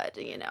feel good,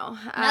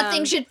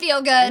 Nothing should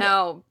feel good.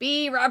 No,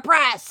 be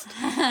repressed.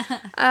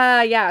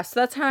 So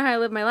that's how I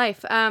live my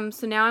life.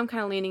 So now I'm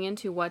kind of leaning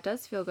into what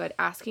does feel good,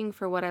 asking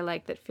for what I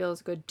like that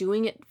feels good,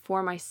 doing it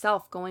for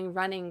myself, going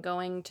running,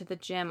 going to the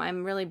gym.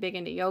 I'm really big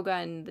into yoga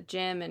and the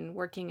gym and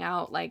working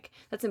out.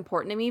 That's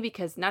important to me,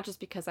 because not just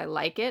because I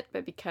like it,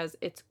 but because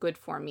it's good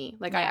for me.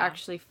 I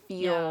actually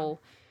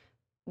feel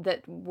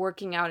that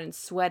working out and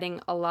sweating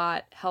a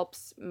lot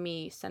helps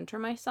me center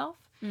myself.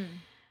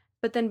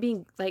 But then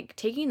being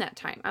taking that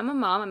time. I'm a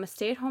mom, I'm a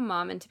stay-at-home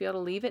mom, and to be able to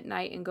leave at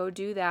night and go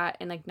do that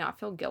and not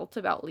feel guilt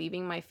about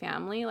leaving my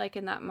family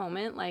in that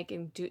moment,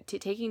 and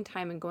taking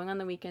time and going on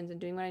the weekends and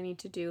doing what I need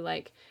to do,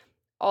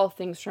 all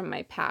things from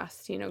my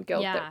past, guilt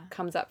that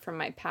comes up from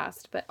my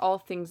past, but all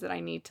things that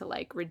I need to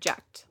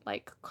reject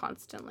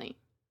constantly.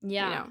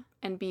 Yeah.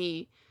 And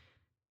be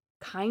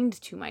kind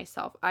to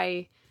myself.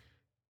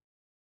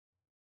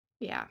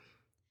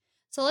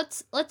 So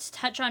let's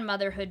touch on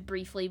motherhood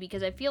briefly,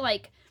 because I feel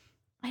like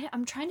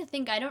I'm trying to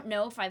think. I don't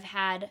know if I've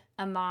had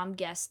a mom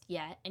guest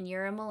yet, and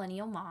you're a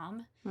millennial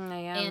mom. I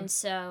am. And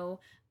so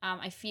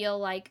I feel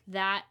like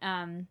that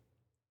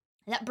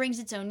that brings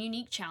its own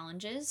unique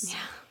challenges. Yeah.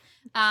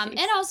 And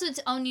also its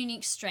own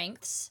unique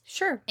strengths.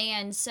 Sure.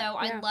 And so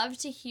I'd love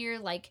to hear,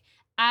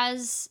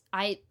 as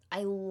I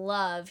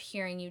love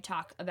hearing you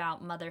talk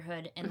about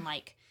motherhood and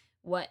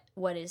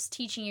what is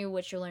teaching you,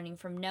 what you're learning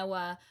from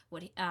Noah,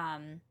 what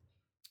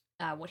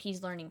what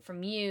he's learning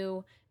from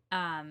you.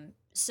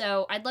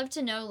 So I'd love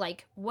to know,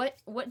 like, what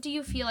do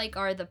you feel like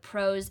are the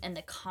pros and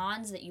the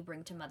cons that you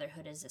bring to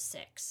motherhood as a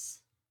 6?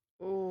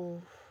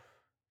 Ooh.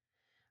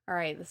 All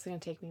right, this is gonna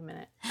take me a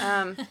minute.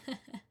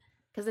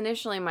 Because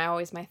initially,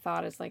 my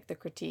thought is like the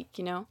critique,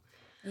 you know.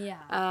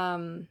 Yeah.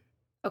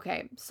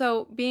 Okay,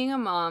 so being a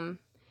mom,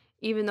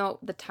 even though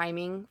the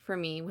timing for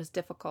me was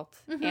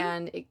difficult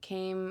and it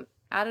came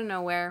out of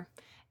nowhere,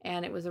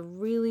 and it was a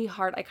really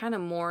hard, I kind of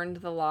mourned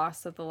the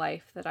loss of the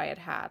life that I had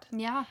had.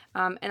 Yeah.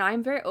 And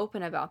I'm very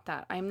open about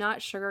that. I'm not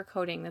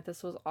sugarcoating that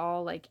this was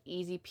all like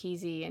easy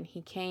peasy and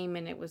he came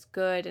and it was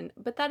good.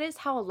 But that is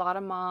how a lot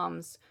of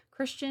moms,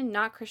 Christian,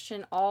 not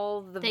Christian,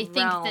 all the They realm.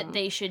 think that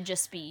they should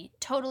just be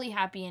totally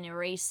happy and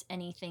erase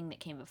anything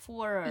that came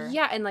before, or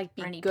yeah, and like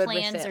be any good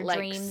plans with it, or like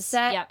dreams.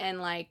 set Yep. and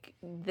like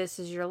this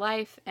is your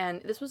life.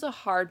 And this was a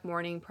hard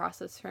mourning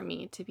process for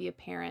me to be a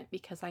parent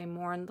because I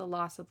mourned the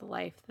loss of the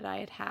life that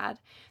I had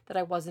that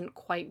I wasn't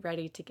quite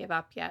ready to give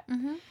up yet.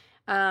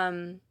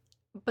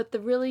 But the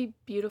really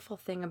beautiful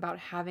thing about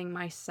having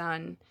my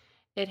son,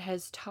 it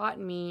has taught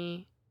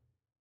me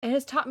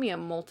a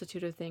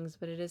multitude of things,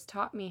 but it has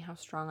taught me how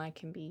strong I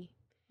can be.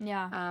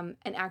 Yeah.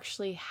 And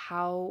actually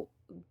how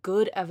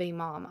good of a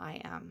mom I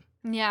am.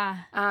 Yeah.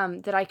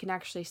 That I can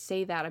actually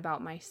say that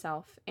about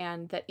myself,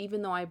 and that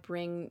even though I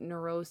bring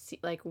neuroses,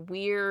 like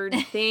weird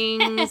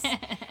things,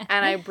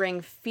 and I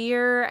bring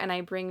fear and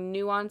I bring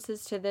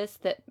nuances to this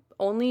that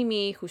only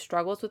me who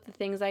struggles with the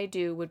things I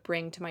do would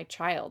bring to my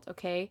child,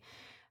 okay?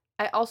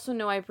 I also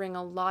know I bring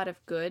a lot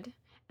of good,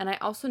 and I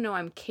also know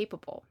I'm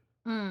capable.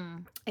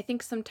 I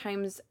think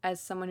sometimes as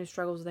someone who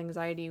struggles with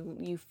anxiety,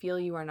 you feel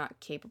you are not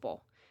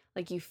capable.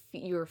 Like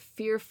you're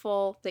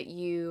fearful that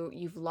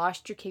you've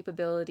lost your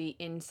capability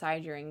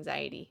inside your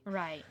anxiety.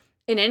 Right.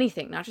 In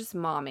anything, not just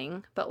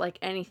momming, but like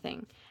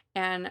anything.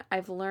 And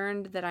I've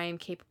learned that I am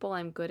capable.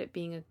 I'm good at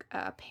being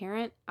a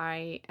parent.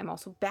 I am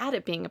also bad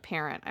at being a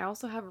parent. I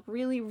also have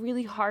really,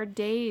 really hard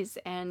days.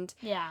 And,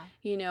 Yeah.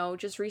 you know,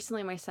 just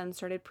recently my son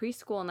started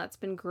preschool, and that's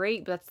been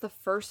great. But that's the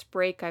first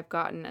break I've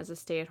gotten as a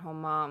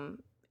stay-at-home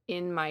mom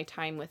in my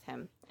time with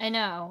him. I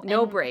know.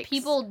 No and breaks.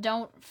 People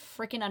don't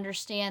freaking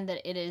understand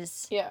that it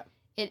is. Yeah.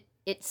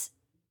 It's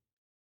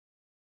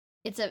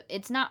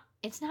not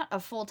a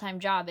full-time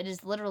job. It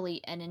is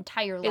literally an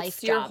entire life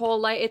It's your job. whole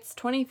life. It's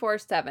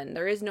 24/7.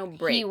 There is no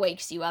break. He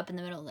wakes you up in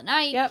the middle of the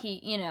night. Yep.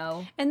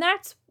 And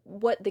that's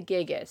what the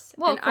gig is.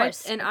 Well, and of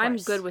course. I'm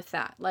good with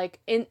that. Like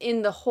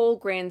in the whole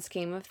grand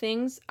scheme of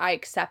things, I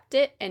accept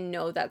it and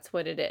know that's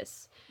what it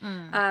is.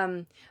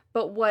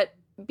 But what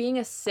being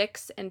a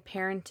 6 and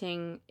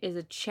parenting is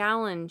a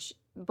challenge,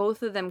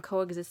 both of them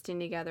coexisting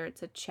together,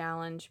 it's a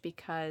challenge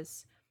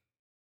because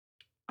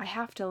I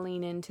have to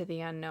lean into the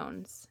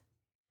unknowns.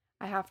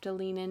 I have to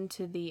lean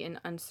into the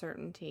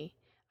uncertainty.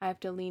 I have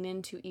to lean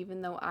into,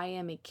 even though I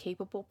am a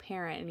capable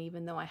parent, and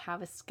even though I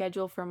have a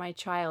schedule for my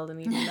child,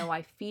 and even though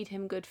I feed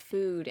him good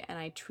food and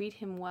I treat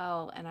him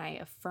well and I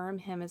affirm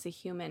him as a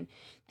human,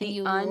 and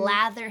you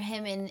lather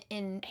him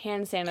in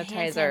hand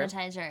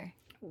sanitizer,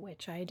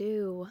 which I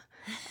do.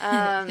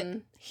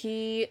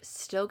 He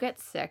still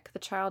gets sick. The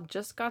child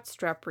just got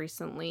strep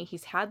recently.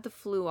 He's had the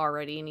flu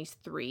already, and he's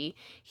 3.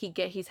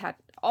 He's had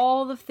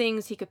all the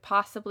things he could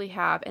possibly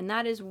have, and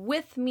that is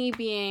with me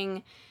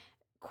being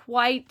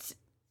quite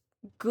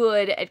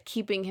good at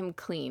keeping him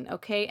clean,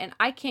 okay? And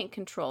I can't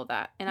control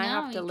that. And I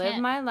have to live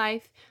my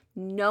life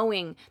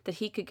knowing that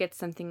he could get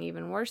something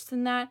even worse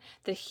than that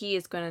he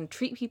is going to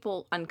treat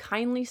people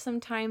unkindly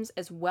sometimes,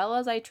 as well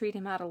as I treat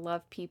him how to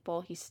love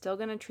people. He's still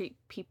going to treat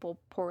people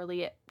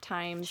poorly at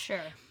times.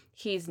 Sure.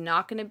 He's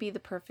not going to be the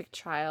perfect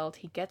child.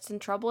 He gets in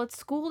trouble at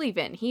school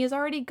even. He has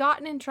already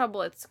gotten in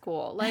trouble at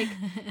school. Like,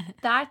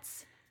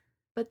 that's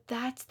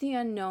the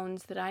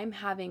unknowns that I'm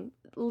having.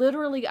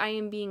 Literally, I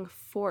am being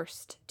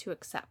forced to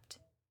accept.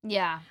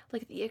 Yeah.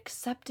 Like, the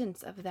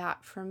acceptance of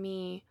that, for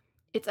me,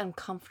 it's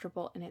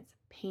uncomfortable and it's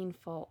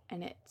painful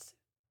and it's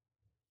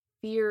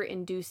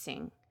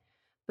fear-inducing.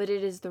 But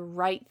it is the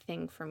right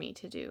thing for me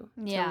to do,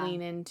 to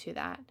lean into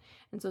that.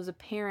 And so as a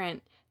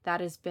parent,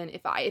 that has been,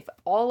 if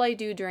all I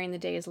do during the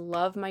day is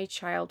love my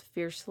child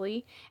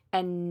fiercely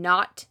and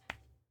not,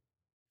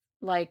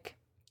 like,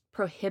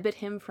 prohibit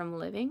him from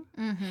living,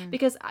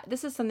 because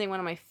this is something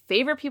one of my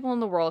favorite people in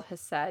the world has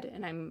said,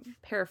 and I'm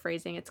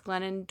paraphrasing, it's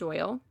Glennon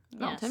Doyle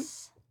Melton.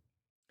 Yes.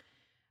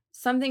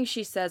 Something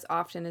she says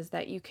often is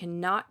that you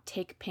cannot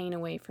take pain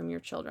away from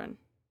your children.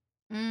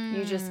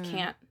 You just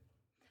can't.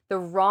 The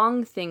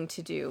wrong thing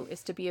to do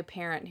is to be a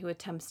parent who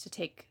attempts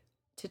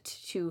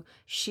to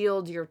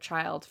shield your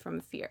child from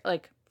fear,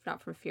 like,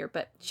 not from fear,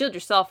 but shield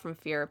yourself from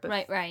fear, but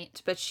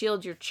right. But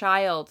shield your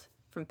child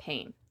from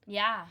pain.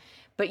 Yeah.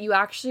 But you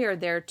actually are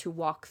there to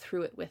walk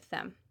through it with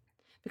them.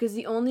 Because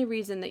the only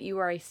reason that you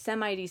are a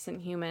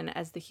semi-decent human,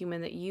 as the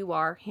human that you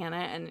are, Hannah,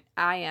 and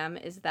I am,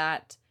 is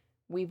that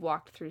we've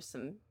walked through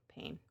some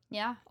pain.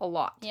 Yeah. A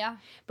lot. Yeah.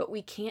 But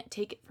we can't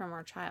take it from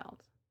our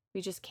child.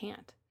 We just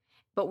can't.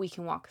 But we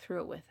can walk through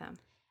it with them.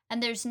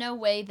 And there's no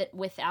way that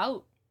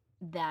without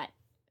that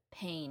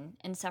pain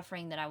and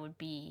suffering that I would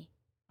be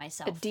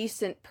myself. a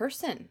decent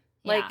person.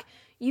 Yeah. Like,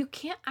 you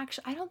can't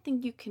actually, I don't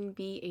think you can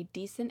be a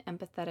decent,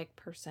 empathetic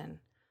person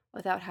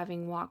without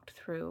having walked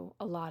through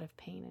a lot of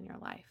pain in your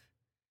life.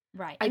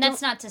 Right. I And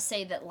that's don't- not to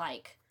say that,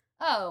 like,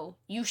 oh,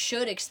 you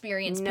should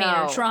experience pain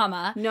No. or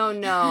trauma. No,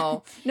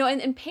 no. No,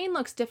 and pain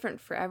looks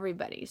different for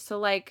everybody. So,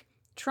 like,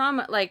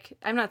 trauma, like,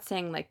 I'm not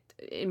saying, like,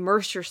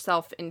 immerse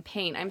yourself in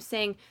pain. I'm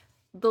saying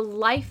the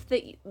life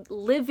that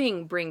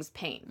living brings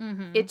pain.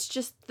 Mhm. It's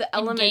just the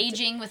element.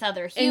 Engaging with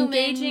other humans.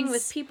 Engaging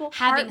with people.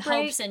 Having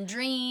heartbreak. hopes and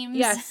dreams.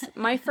 Yes,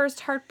 my first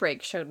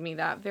heartbreak showed me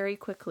that very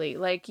quickly.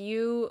 Like,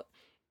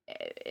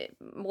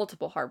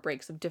 multiple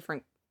heartbreaks of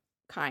different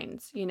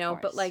kinds, you know,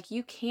 but course. like,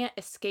 you can't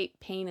escape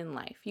pain in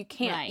life. You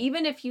can't. Right.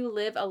 Even if you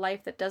live a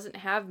life that doesn't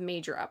have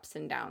major ups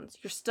and downs,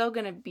 you're still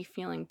going to be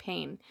feeling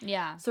pain.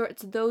 Yeah. So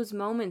it's those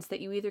moments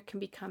that you either can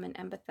become an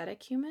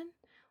empathetic human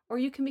or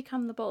you can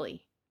become the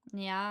bully.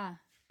 Yeah.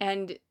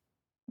 And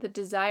the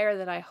desire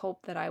that I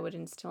hope that I would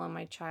instill in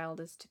my child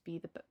is to be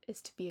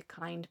a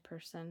kind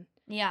person.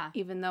 Yeah.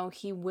 Even though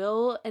he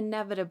will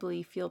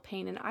inevitably feel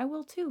pain, and I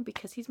will too,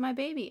 because he's my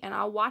baby, and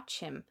I'll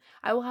watch him.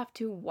 I will have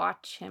to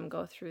watch him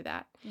go through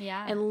that.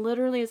 Yeah. And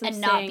literally, as I'm and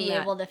saying not be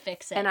that, able to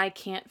fix it. and I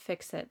can't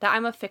fix it. That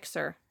I'm a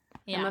fixer.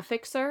 yeah. I'm a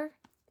fixer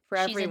for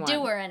She's everyone. a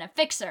doer and a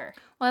fixer.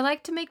 Well, I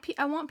like to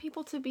I want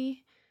people to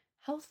be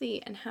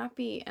healthy and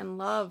happy and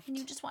loved. And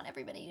you just want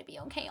everybody to be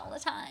okay all the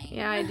time.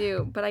 Yeah, I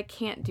do, but I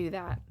can't do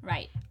that.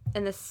 Right.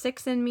 And the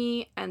 6 in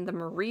me and the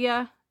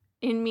Maria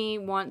in me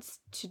wants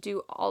to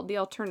do all the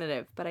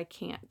alternative, but I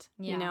can't,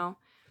 Yeah. you know?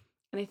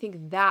 And I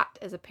think that,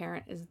 as a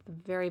parent, is the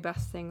very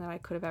best thing that I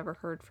could have ever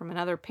heard from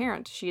another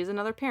parent. She is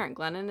another parent.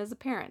 Glennon is a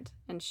parent.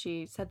 And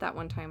she said that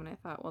one time, and I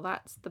thought, well,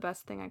 that's the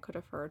best thing I could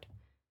have heard.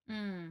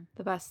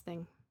 The best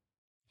thing.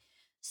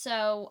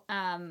 So,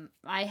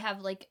 I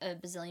have like a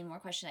bazillion more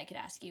questions I could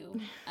ask you,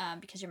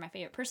 because you're my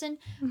favorite person.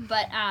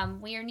 But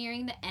we are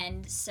nearing the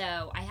end,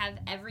 so I have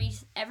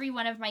every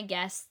one of my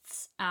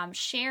guests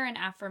share an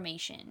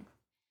affirmation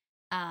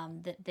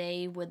that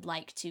they would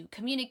like to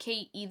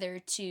communicate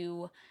either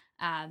to,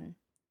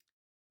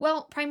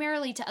 well,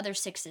 primarily to other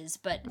 6s.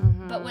 But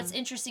what's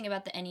interesting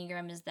about the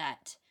Enneagram is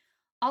that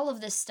all of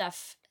this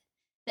stuff,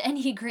 the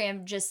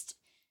Enneagram just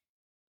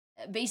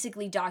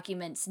basically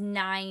documents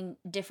 9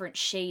 different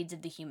shades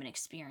of the human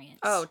experience.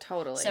 Oh,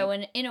 totally. So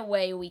in a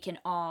way, we can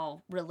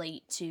all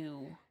relate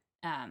to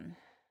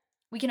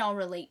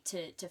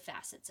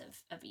facets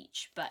of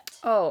each. But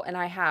oh, and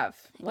I have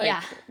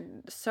Yeah.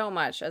 so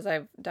much as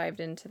I've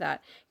dived into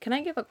that. Can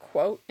I give a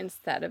quote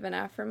instead of an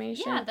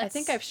affirmation? Yeah, I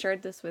think I've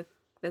shared this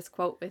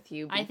quote with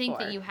you before. I think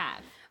that you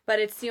have. But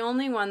it's the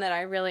only one that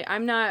I'm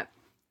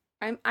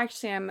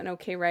an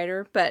okay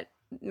writer, but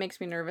it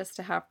makes me nervous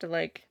to have to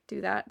like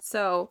do that.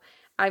 So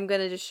I'm going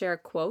to just share a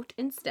quote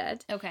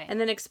instead. Okay. And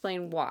then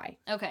explain why.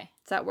 Okay.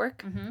 Does that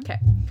work? Mm-hmm. Okay.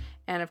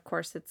 And of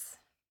course it's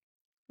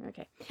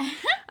okay.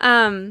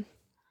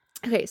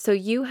 Okay, so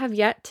you have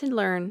yet to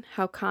learn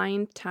how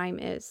kind time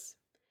is.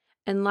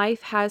 And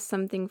life has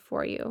something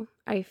for you.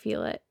 I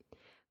feel it.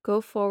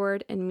 Go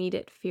forward and meet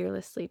it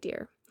fearlessly,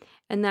 dear.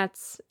 And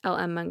that's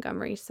L.M.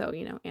 Montgomery, so,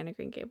 you know, Anna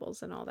Green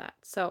Gables and all that.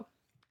 So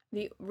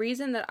the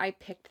reason that I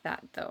picked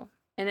that, though,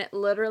 and it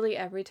literally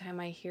every time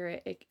I hear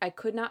it, I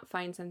could not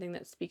find something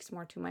that speaks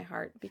more to my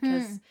heart,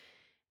 because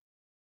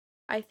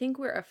I think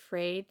we're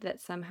afraid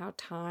that somehow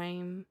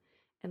time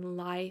and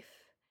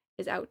life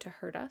is out to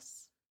hurt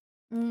us.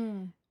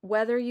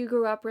 Whether you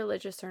grew up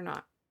religious or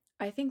not.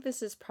 I think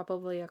this is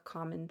probably a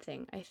common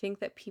thing. I think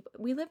that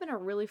we live in a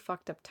really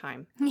fucked up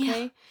time,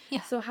 okay?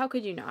 Yeah. So how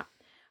could you not?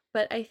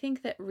 But I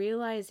think that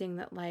realizing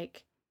that,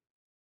 like,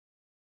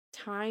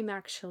 time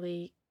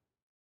actually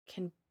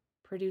can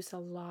produce a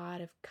lot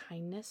of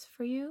kindness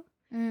for you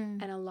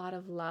and a lot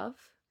of love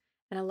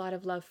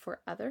for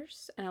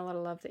others and a lot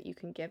of love that you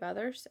can give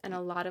others and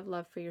a lot of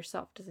love for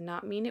yourself does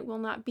not mean it will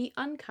not be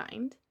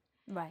unkind.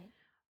 Right.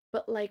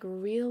 But like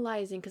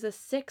realizing, because a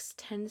 6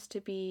 tends to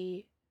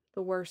be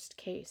the worst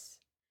case.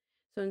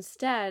 So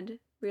instead,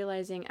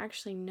 realizing,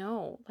 actually,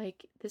 no,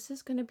 like, this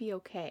is going to be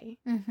okay.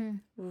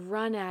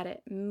 Run at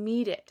it,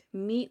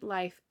 meet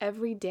life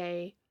every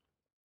day.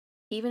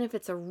 Even if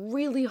it's a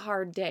really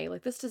hard day,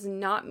 like, this does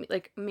not,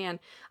 like, man,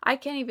 I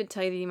can't even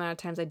tell you the amount of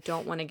times I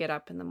don't want to get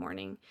up in the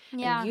morning.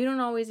 Yeah. And you don't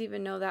always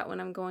even know that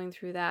when I'm going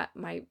through that.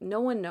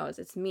 No one knows.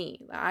 It's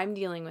me. I'm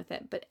dealing with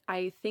it. But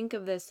I think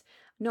of this,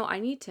 no, I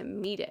need to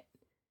meet it.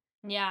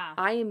 Yeah.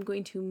 I am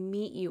going to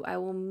meet you. I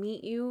will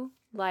meet you,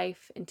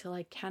 life, until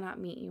I cannot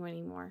meet you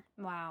anymore.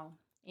 Wow.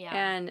 Yeah.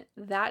 And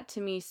that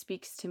to me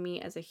speaks to me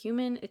as a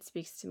human. It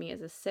speaks to me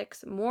as a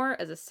 6, more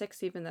as a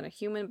 6 even than a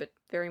human, but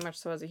very much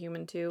so as a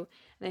human too.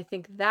 And I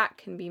think that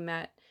can be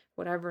met,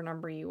 whatever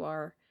number you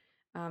are,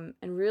 and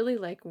really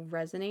like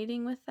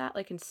resonating with that,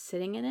 like, and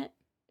sitting in it.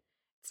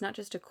 It's not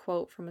just a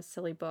quote from a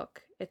silly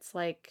book. It's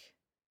like,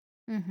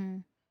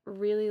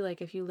 really,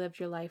 like, if you lived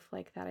your life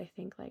like that, I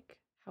think, like,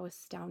 how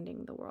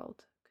astounding the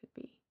world could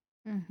be.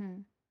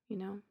 You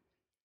know?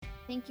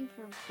 Thank you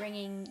for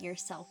bringing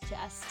yourself to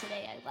us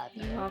today. I love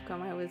you. You're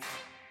welcome. I was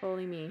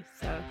fully me.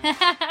 So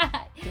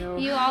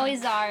You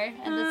always are,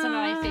 and that's some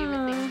of my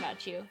favorite things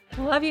about you.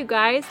 I love you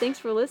guys. Thanks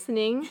for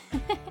listening.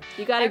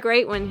 You got a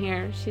great one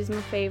here. She's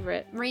my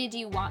favorite. Maria, do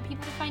you want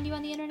people to find you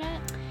on the internet?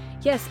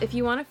 Yes, if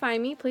you want to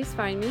find me, please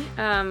find me.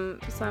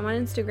 So I'm on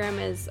Instagram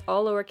as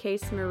all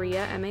lowercase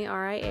Maria, Maria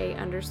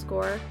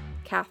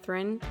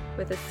 _Catherine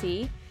with a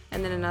C,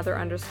 and then another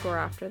underscore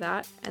after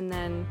that. And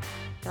then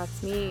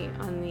that's me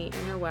on the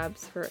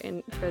interwebs for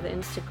the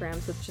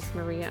Instagrams with just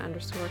Maria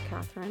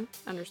 _Catherine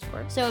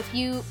 _. So if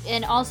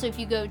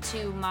you go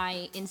to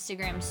my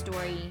Instagram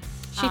story,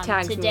 she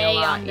tags today me a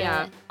lot, on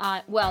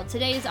the, well,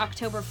 today is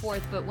October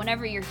 4th, but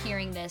whenever you're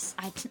hearing this,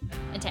 I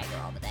tag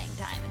her all the dang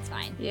time. It's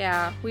fine.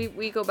 Yeah,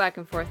 we go back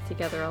and forth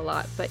together a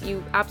lot, but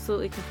you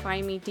absolutely can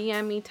find me,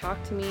 DM me,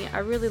 talk to me. I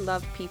really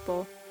love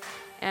people,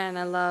 and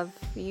I love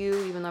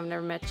you, even though I've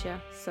never met you,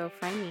 so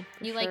find me.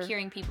 You like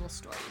hearing people's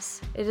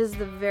stories. It is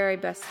the very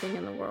best thing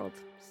in the world,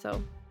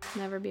 so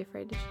never be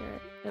afraid to share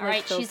it. All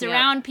right, she's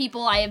around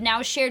people. I have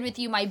now shared with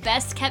you my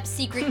best kept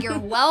secret. You're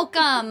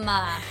welcome.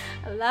 I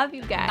love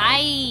you guys.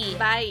 Bye.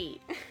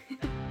 Bye.